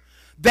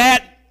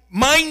 That,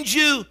 mind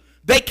you,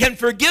 they can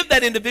forgive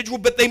that individual,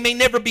 but they may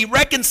never be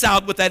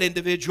reconciled with that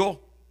individual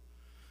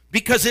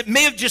because it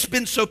may have just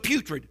been so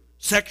putrid.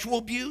 Sexual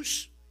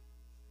abuse,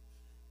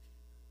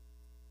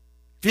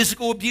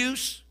 physical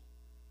abuse.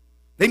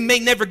 They may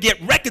never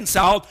get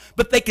reconciled,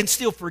 but they can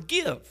still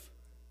forgive.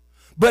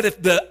 But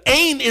if the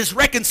aim is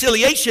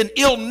reconciliation,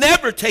 it'll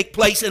never take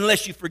place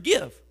unless you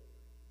forgive.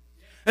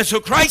 And so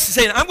Christ is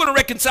saying, I'm going to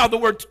reconcile the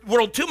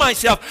world to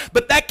myself,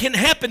 but that can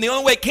happen. The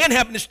only way it can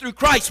happen is through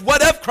Christ.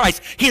 What of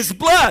Christ? His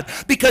blood,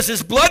 because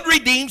his blood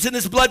redeems and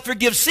his blood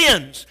forgives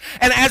sins.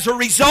 And as a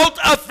result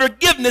of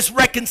forgiveness,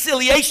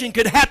 reconciliation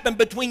could happen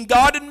between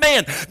God and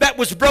man. That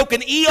was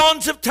broken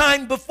eons of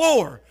time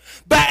before.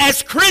 But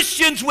as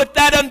Christians with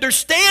that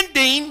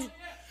understanding,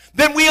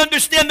 then we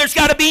understand there's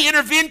got to be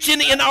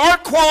intervention in our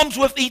qualms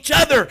with each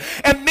other.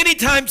 And many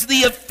times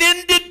the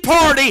offended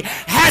party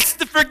has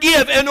to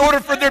forgive in order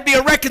for there to be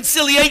a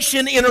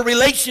reconciliation in a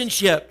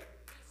relationship.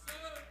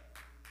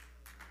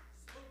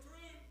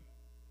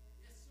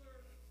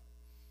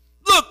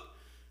 Look,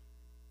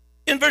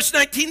 in verse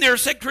 19 there,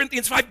 2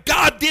 Corinthians 5,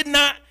 God did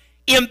not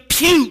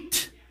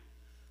impute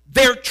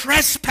their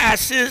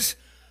trespasses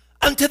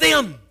unto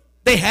them.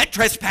 They had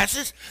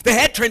trespasses. They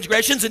had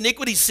transgressions,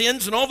 iniquities,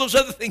 sins, and all those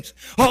other things,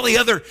 all the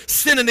other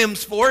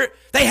synonyms for it.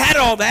 They had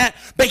all that,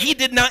 but he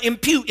did not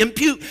impute.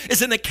 Impute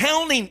is an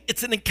accounting.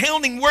 It's an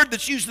accounting word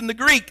that's used in the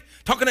Greek.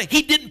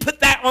 He didn't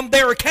put that on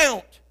their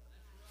account.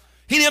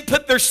 He didn't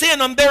put their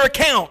sin on their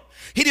account.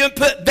 He didn't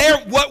put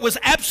what was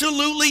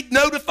absolutely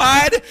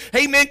notified,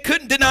 amen,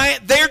 couldn't deny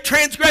it, their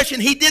transgression.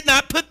 He did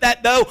not put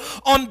that, though,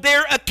 on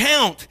their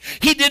account.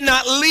 He did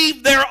not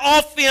leave their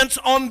offense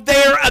on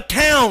their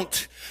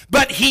account,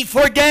 but he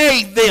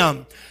forgave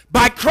them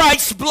by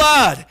Christ's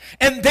blood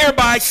and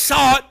thereby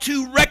sought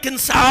to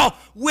reconcile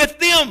with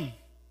them.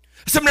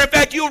 As a matter of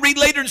fact, you'll read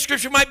later in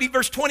Scripture, it might be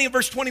verse 20 and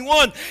verse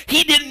 21,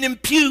 he didn't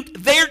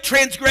impute their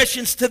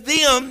transgressions to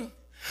them,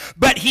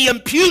 but he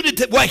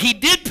imputed what he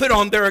did put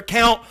on their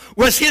account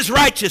was his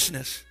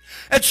righteousness.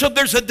 And so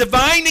there's a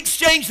divine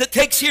exchange that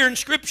takes here in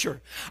Scripture.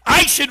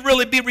 I should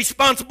really be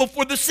responsible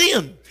for the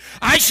sin.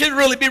 I should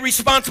really be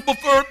responsible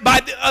for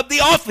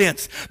the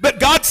offense. But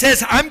God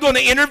says, I'm going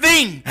to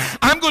intervene.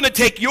 I'm going to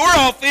take your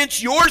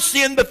offense, your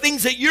sin, the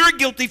things that you're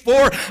guilty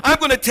for. I'm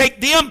going to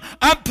take them.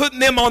 I'm putting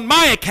them on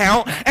my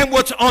account. And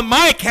what's on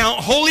my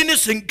account,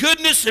 holiness and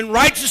goodness and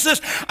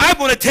righteousness, I'm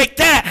going to take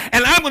that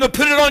and I'm going to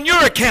put it on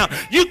your account.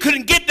 You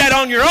couldn't get that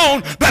on your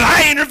own, but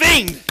I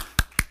intervened.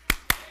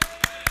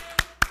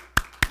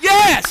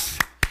 Yes,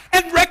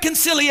 and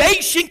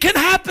reconciliation can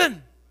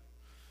happen.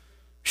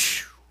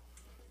 Whew.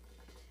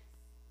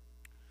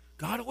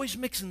 God always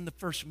mixing the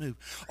first move.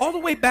 All the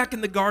way back in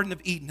the Garden of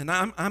Eden, and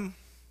I'm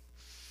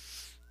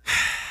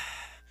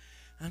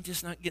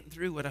just not getting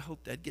through what I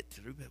hoped I'd get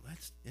through, but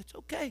it's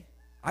okay.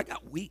 I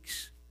got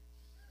weeks.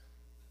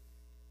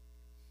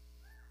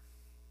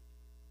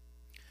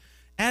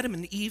 Adam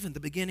and Eve in the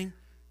beginning,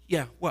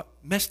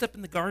 messed up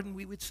in the garden,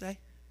 we would say?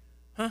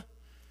 Huh?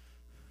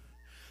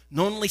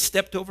 Knowingly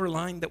stepped over a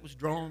line that was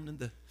drawn in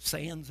the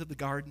sands of the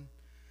garden.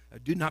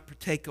 Do not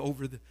partake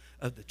over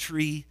of the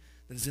tree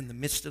that is in the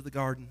midst of the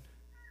garden.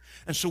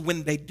 And so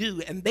when they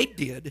do, and they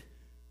did,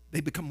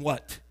 they become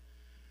what?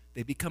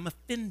 They become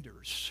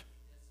offenders.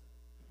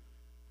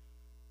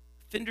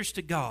 Offenders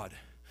to God.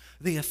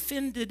 They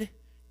offended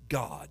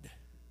God.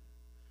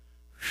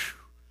 Whew.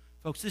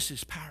 Folks, this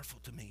is powerful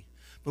to me.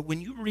 But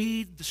when you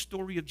read the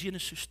story of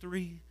Genesis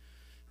 3,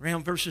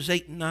 around verses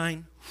 8 and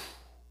 9,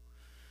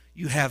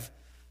 you have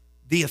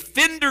the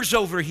offenders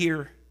over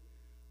here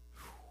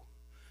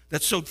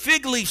that sewed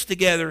fig leaves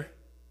together,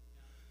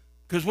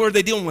 because what are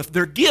they dealing with?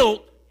 Their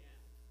guilt,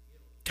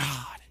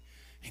 God,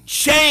 and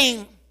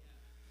shame.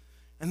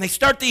 And they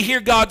start to hear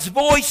God's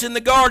voice in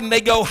the garden.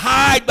 They go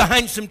hide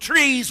behind some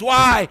trees.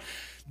 Why?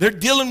 They're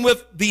dealing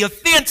with the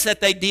offense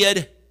that they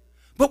did.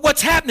 But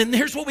what's happening?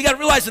 Here's what we got to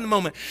realize in a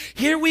moment.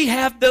 Here we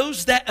have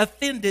those that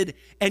offended,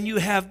 and you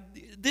have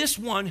this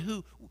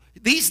one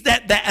these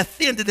that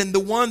offended, and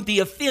the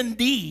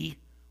offendee.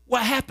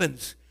 What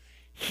happens?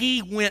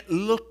 He went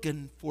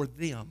looking for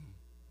them.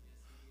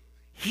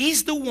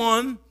 He's the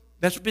one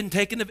that's been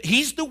taken.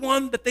 He's the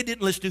one that they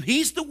didn't listen to.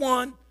 He's the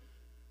one.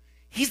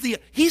 He's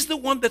the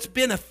one that's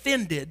been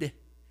offended,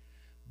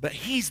 but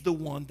he's the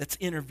one that's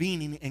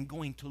intervening and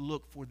going to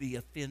look for the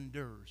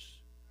offenders.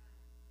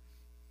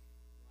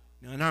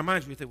 Now, in our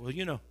minds, we think,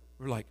 we're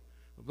like,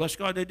 well, bless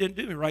God, they didn't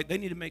do me right. They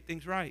need to make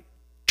things right.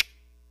 It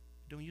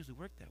don't usually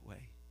work that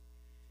way.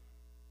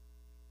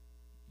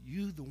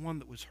 You, the one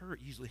that was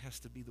hurt, usually has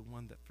to be the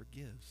one that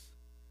forgives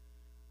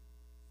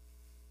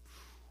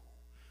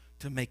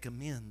to make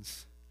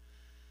amends.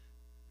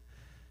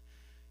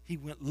 He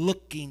went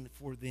looking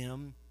for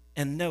them,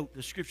 and note,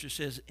 the Scripture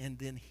says, and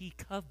then he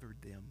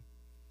covered them.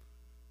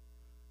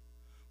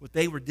 What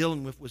they were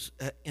dealing with was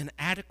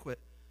inadequate.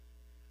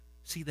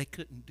 See, they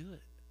couldn't do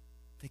it.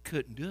 They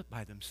couldn't do it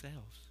by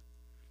themselves.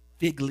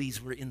 Fig leaves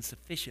were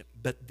insufficient,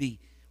 but the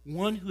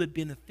one who had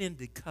been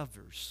offended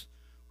covers.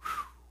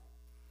 Whew.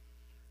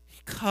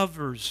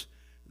 Covers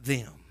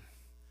them.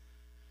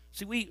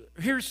 See,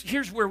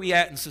 here's where we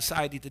at in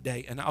society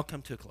today, and I'll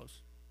come to a close.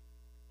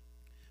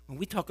 When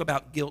we talk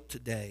about guilt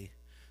today,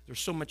 there's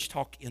so much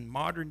talk in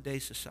modern day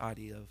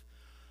society of,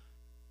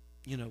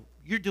 you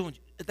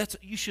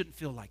shouldn't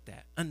feel like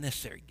that.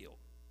 Unnecessary guilt.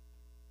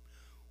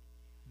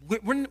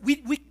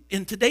 We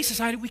in today's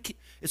society,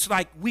 it's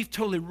like we've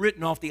totally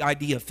written off the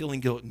idea of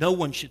feeling guilt. No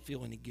one should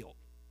feel any guilt.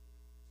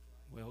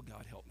 Well,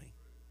 God help me.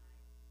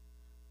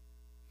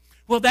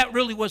 Well, that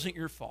really wasn't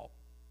your fault.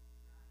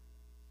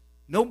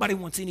 Nobody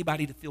wants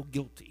anybody to feel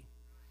guilty.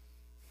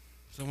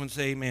 Someone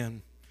say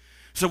amen.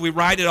 So we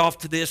write it off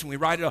to this, and we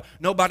write it off.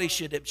 Nobody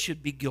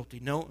should be guilty.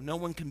 No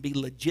one can be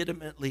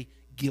legitimately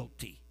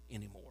guilty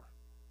anymore.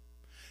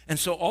 And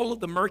so all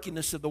of the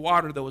murkiness of the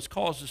water, though, has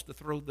caused us to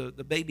throw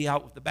the baby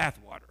out with the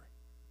bathwater.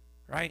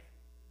 Right?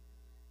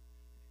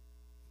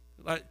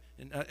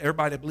 And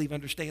everybody, I believe,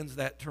 understands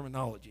that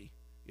terminology.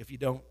 If you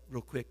don't,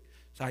 real quick.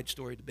 Side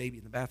story, the baby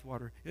in the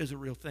bathwater. It was a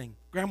real thing.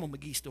 Grandma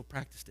McGee still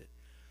practiced it.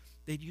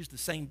 They'd use the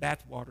same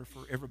bathwater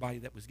for everybody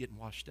that was getting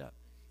washed up.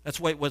 That's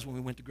the way it was when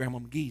we went to Grandma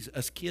McGee's.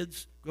 Us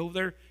kids go over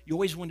there, you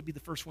always wanted to be the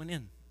first one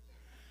in.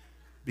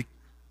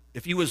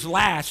 If you was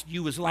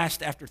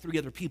last after 3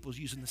 other people's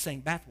using the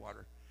same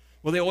bathwater.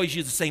 Well, they always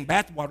use the same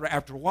bathwater.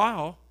 After a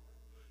while,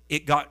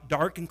 it got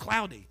dark and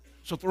cloudy.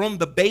 So throwing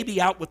the baby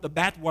out with the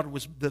bathwater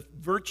was the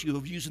virtue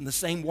of using the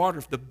same water.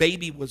 If the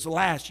baby was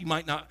last, you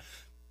might not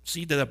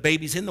see that the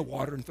baby's in the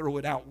water and throw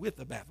it out with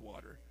the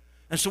bathwater.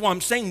 And so what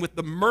I'm saying, with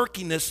the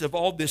murkiness of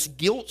all this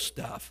guilt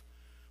stuff,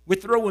 we're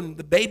throwing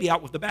the baby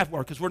out with the bathwater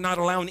because we're not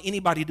allowing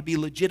anybody to be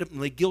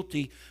legitimately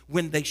guilty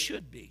when they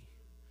should be.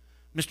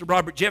 Mr.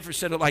 Robert Jeffress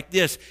said it like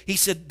this. He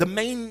said, the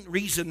main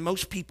reason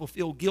most people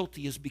feel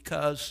guilty is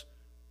because,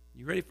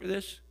 you ready for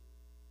this?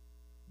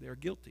 They're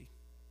guilty.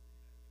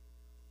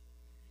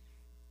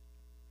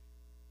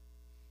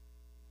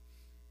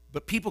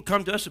 But people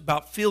come to us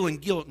about feeling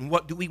guilt, and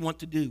what do we want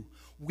to do?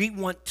 We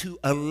want to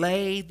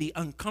allay the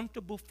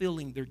uncomfortable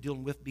feeling they're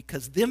dealing with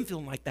because them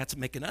feeling like that's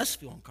making us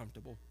feel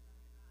uncomfortable.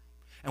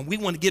 And we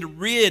want to get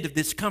rid of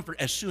this comfort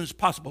as soon as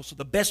possible. So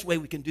the best way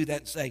we can do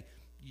that is say,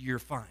 you're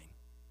fine.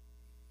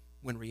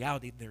 When in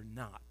reality, they're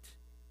not.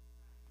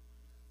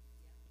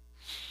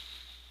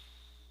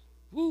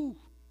 Woo.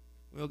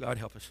 Well, God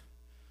help us.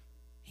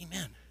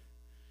 Amen.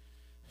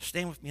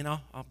 Stand with me and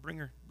I'll bring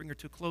her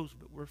to a close,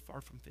 but we're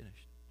far from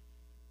finished.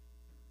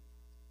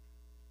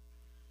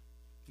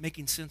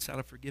 Making sense out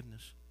of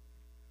forgiveness.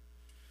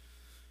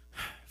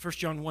 1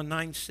 John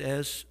 1:9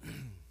 says,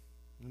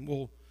 and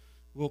well,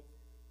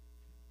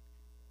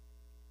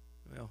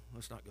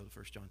 let's not go to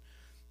 1 John.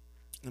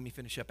 Let me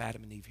finish up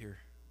Adam and Eve here.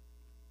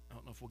 I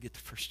don't know if we'll get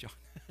to 1 John.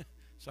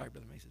 Sorry,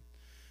 Brother Mason.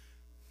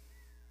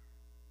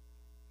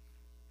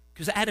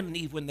 Because Adam and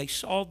Eve, when they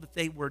saw that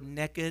they were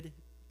naked,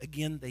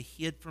 again, they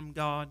hid from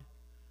God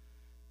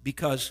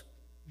because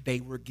they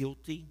were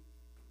guilty.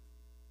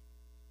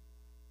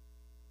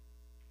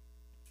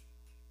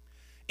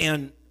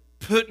 And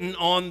putting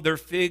on their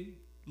fig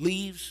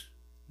leaves,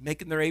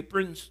 making their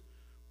aprons,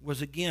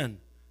 was again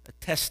a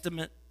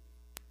testament.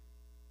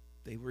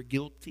 They were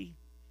guilty,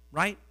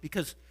 right?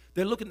 Because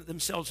they're looking at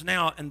themselves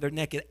now and they're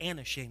naked and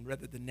ashamed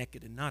rather than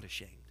naked and not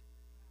ashamed.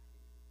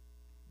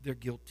 They're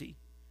guilty.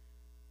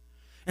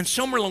 And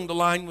somewhere along the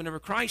line, whenever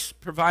Christ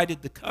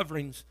provided the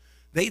coverings,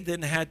 they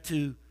then had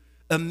to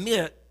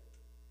admit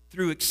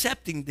through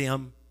accepting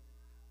them,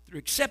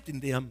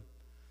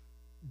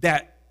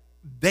 that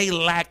they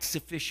lacked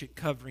sufficient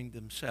covering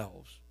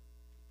themselves.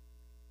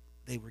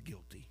 They were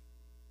guilty.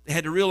 They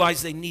had to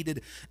realize they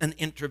needed an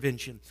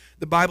intervention.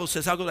 The Bible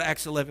says, I'll go to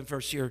Acts 11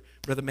 first here.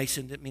 Brother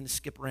Mason, didn't mean to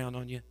skip around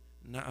on you.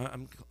 No,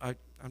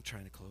 I'm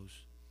trying to close.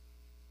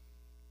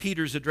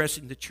 Peter's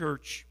addressing the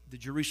church, the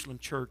Jerusalem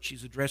church.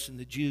 He's addressing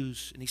the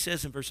Jews. And he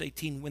says in verse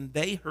 18, when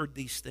they heard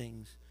these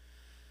things,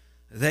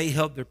 they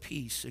held their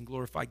peace and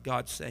glorified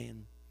God,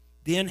 saying,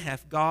 then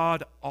hath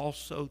God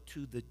also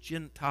to the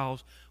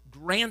Gentiles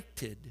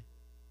granted,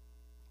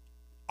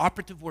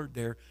 operative word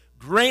there,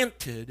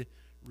 granted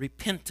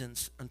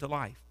repentance unto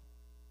life.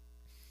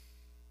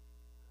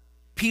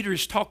 Peter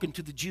is talking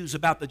to the Jews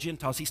about the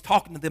Gentiles. He's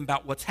talking to them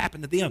about what's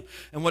happened to them.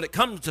 And what it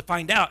comes to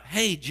find out,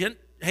 hey,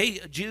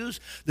 Jews,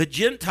 the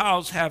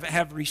Gentiles have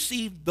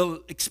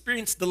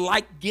experienced the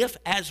like gift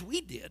as we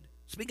did.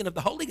 Speaking of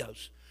the Holy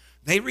Ghost,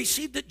 they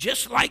received it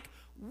just like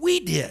we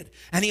did.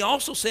 And he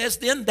also says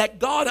then that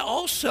God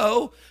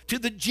also to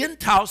the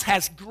Gentiles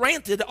has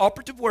granted,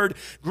 operative word,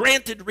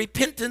 granted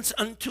repentance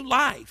unto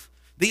life.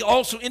 He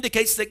also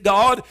indicates that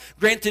God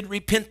granted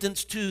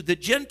repentance to the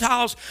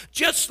Gentiles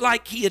just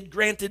like he had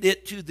granted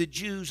it to the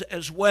Jews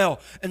as well.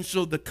 And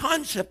so the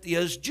concept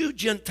is Jew,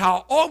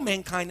 Gentile, all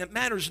mankind, it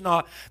matters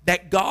not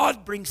that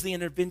God brings the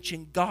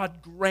intervention.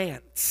 God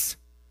grants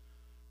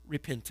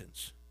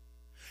repentance.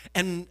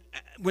 And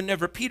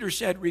whenever Peter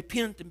said,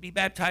 repent and be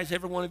baptized,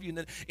 every one of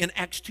you, in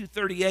Acts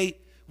 2:38,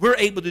 we're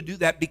able to do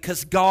that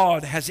because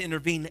God has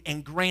intervened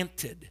and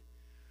granted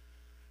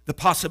the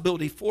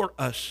possibility for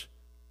us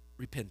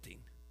repenting.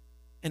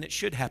 And it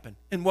should happen.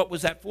 And what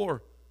was that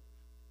for?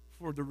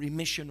 For the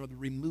remission or the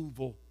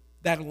removal,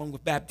 that along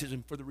with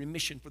baptism, for the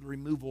remission, for the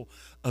removal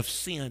of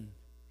sin.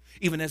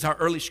 Even as our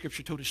early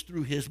scripture told us,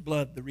 through his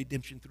blood, the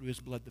redemption through his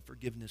blood, the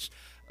forgiveness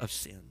of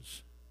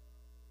sins.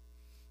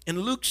 In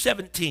Luke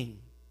 17,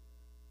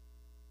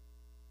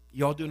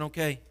 y'all doing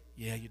okay?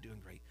 Yeah, you're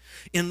doing great.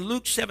 In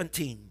Luke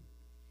 17,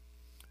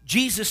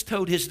 Jesus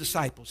told his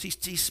disciples,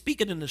 he's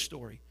speaking in the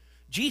story.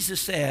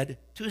 Jesus said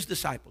to his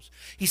disciples,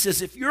 he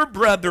says, if your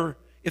brother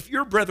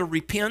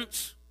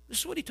repents, this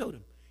is what he told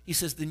him. He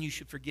says, then you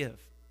should forgive.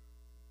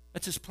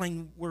 That's his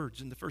plain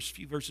words in the first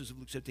few verses of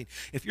Luke 17.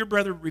 If your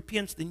brother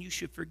repents, then you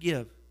should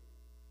forgive.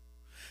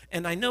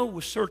 And I know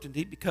with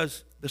certainty,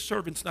 because the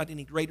servant's not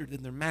any greater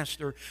than their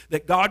master,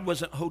 that God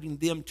wasn't holding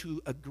them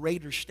to a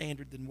greater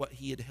standard than what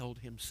he had held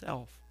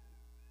himself.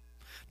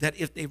 That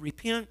if they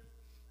repent,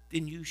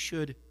 then you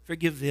should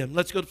forgive them.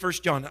 Let's go to 1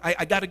 John.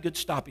 I got a good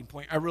stopping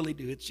point. I really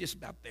do. It's just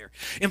about there.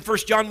 In 1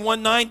 John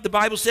 1:9, the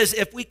Bible says,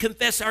 if we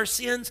confess our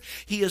sins,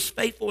 he is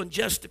faithful and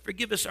just to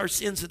forgive us our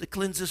sins and to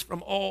cleanse us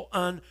from all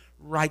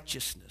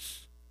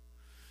unrighteousness.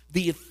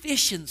 The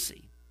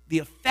efficiency, the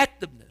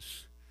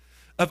effectiveness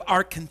of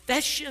our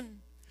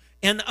confession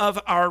and of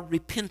our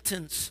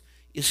repentance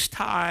is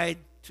tied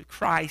to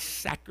Christ's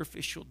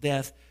sacrificial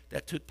death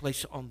that took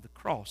place on the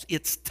cross.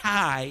 It's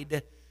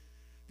tied,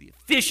 the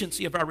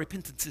efficiency of our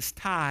repentance is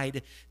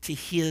tied to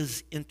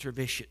his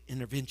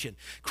intervention.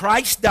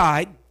 Christ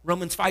died.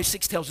 Romans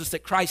 5:6 tells us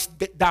that Christ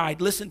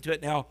died, listen to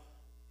it now,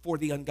 for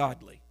the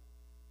ungodly.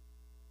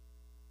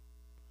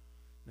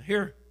 Now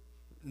here,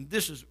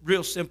 this is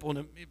real simple, and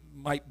it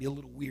might be a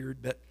little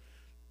weird, but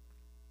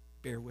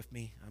bear with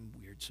me. I'm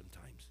weird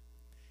sometimes.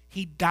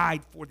 He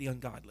died for the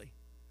ungodly.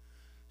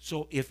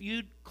 So if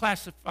you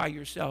classify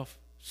yourself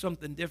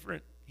something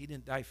different, he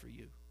didn't die for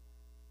you.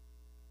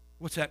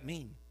 What's that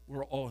mean?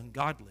 We're all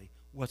ungodly.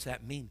 What's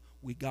that mean?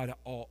 We got to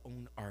all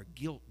own our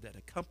guilt that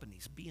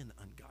accompanies being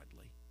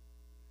ungodly.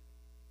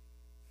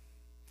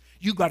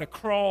 You got to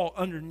crawl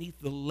underneath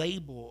the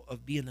label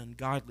of being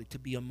ungodly to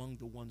be among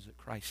the ones that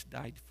Christ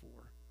died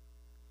for,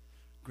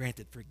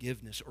 granted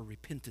forgiveness or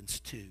repentance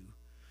to.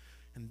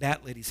 And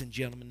that, ladies and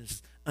gentlemen,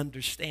 is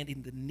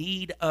understanding the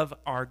need of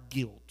our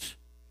guilt.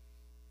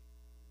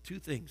 Two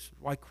things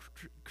why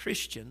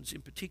Christians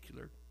in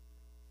particular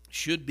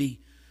should be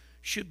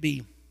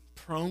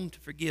prone to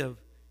forgive: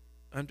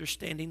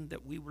 understanding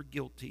that we were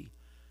guilty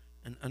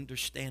and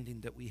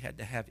understanding that we had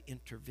to have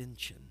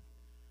intervention.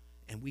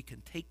 And we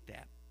can take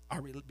that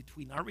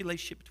between our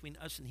relationship between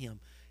us and him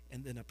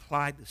and then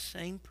apply the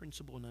same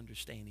principle and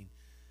understanding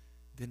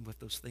then with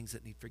those things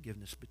that need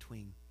forgiveness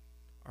between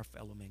our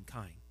fellow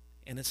mankind.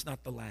 And it's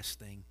not the last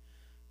thing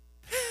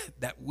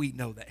that we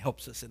know that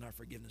helps us in our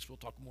forgiveness. We'll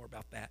talk more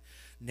about that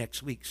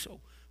next week. So,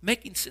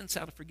 making sense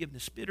out of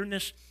forgiveness,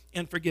 bitterness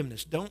and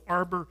forgiveness. Don't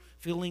harbor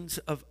feelings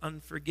of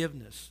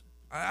unforgiveness.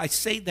 I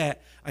say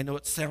that, I know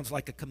it sounds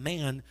like a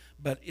command,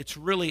 but it's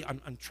really,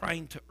 I'm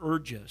trying to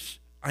urge us.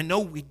 I know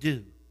we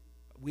do.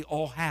 We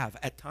all have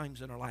at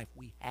times in our life,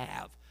 we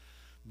have.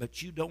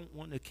 But you don't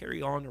want to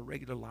carry on a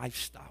regular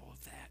lifestyle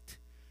of that.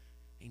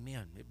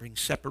 Amen. It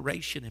brings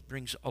separation. It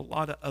brings a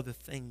lot of other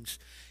things.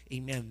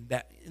 Amen.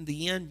 That in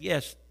the end,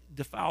 yes,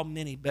 defile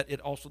many, but it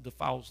also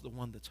defiles the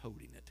one that's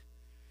holding it.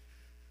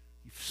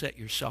 You've set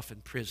yourself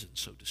in prison,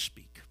 so to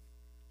speak.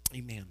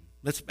 Amen.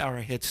 Let's bow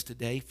our heads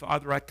today.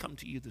 Father, I come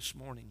to you this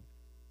morning.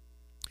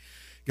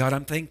 God,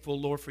 I'm thankful,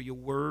 Lord, for your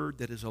word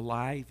that is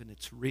alive and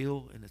it's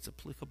real and it's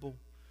applicable.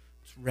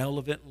 It's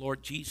relevant,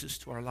 Lord Jesus,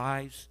 to our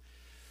lives.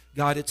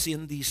 God, it's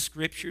in these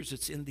scriptures,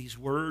 it's in these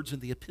words, in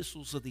the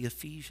epistles of the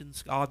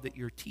Ephesians, God, that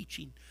you're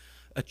teaching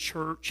a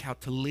church how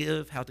to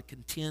live, how to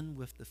contend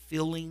with the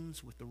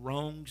feelings, with the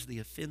wrongs, the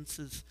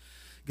offenses.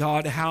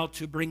 God, how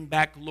to bring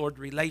back, Lord,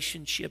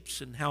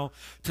 relationships and how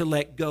to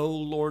let go,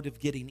 Lord, of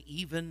getting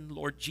even,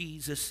 Lord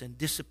Jesus, and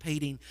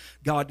dissipating,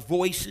 God,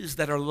 voices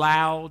that are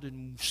loud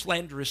and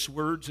slanderous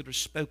words that are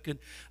spoken.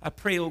 I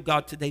pray, oh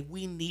God, today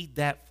we need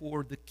that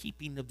for the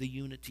keeping of the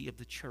unity of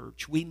the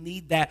church. We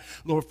need that,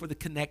 Lord, for the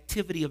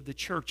connectivity of the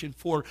church and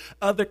for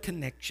other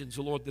connections,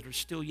 oh Lord, that are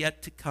still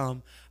yet to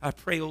come. I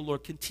pray, oh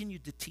Lord, continue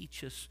to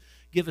teach us.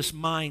 Give us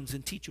minds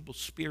and teachable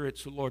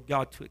spirits, O Lord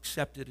God, to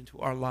accept it into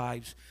our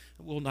lives.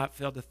 And we'll not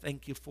fail to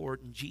thank you for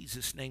it in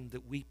Jesus' name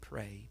that we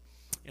pray.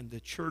 And the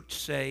church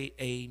say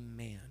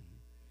amen.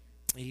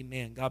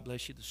 Amen. God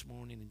bless you this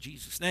morning in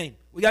Jesus' name.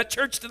 We got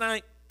church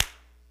tonight.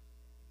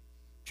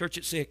 Church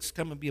at 6.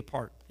 Come and be a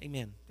part.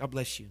 Amen. God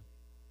bless you.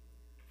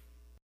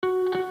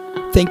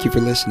 Thank you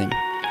for listening.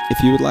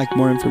 If you would like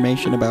more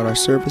information about our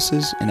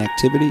services and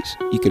activities,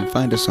 you can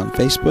find us on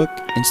Facebook,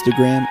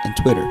 Instagram, and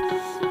Twitter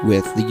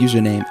with the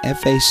username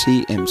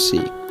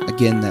FACMC.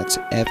 Again, that's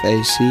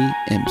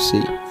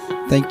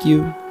FACMC. Thank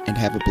you, and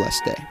have a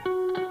blessed day.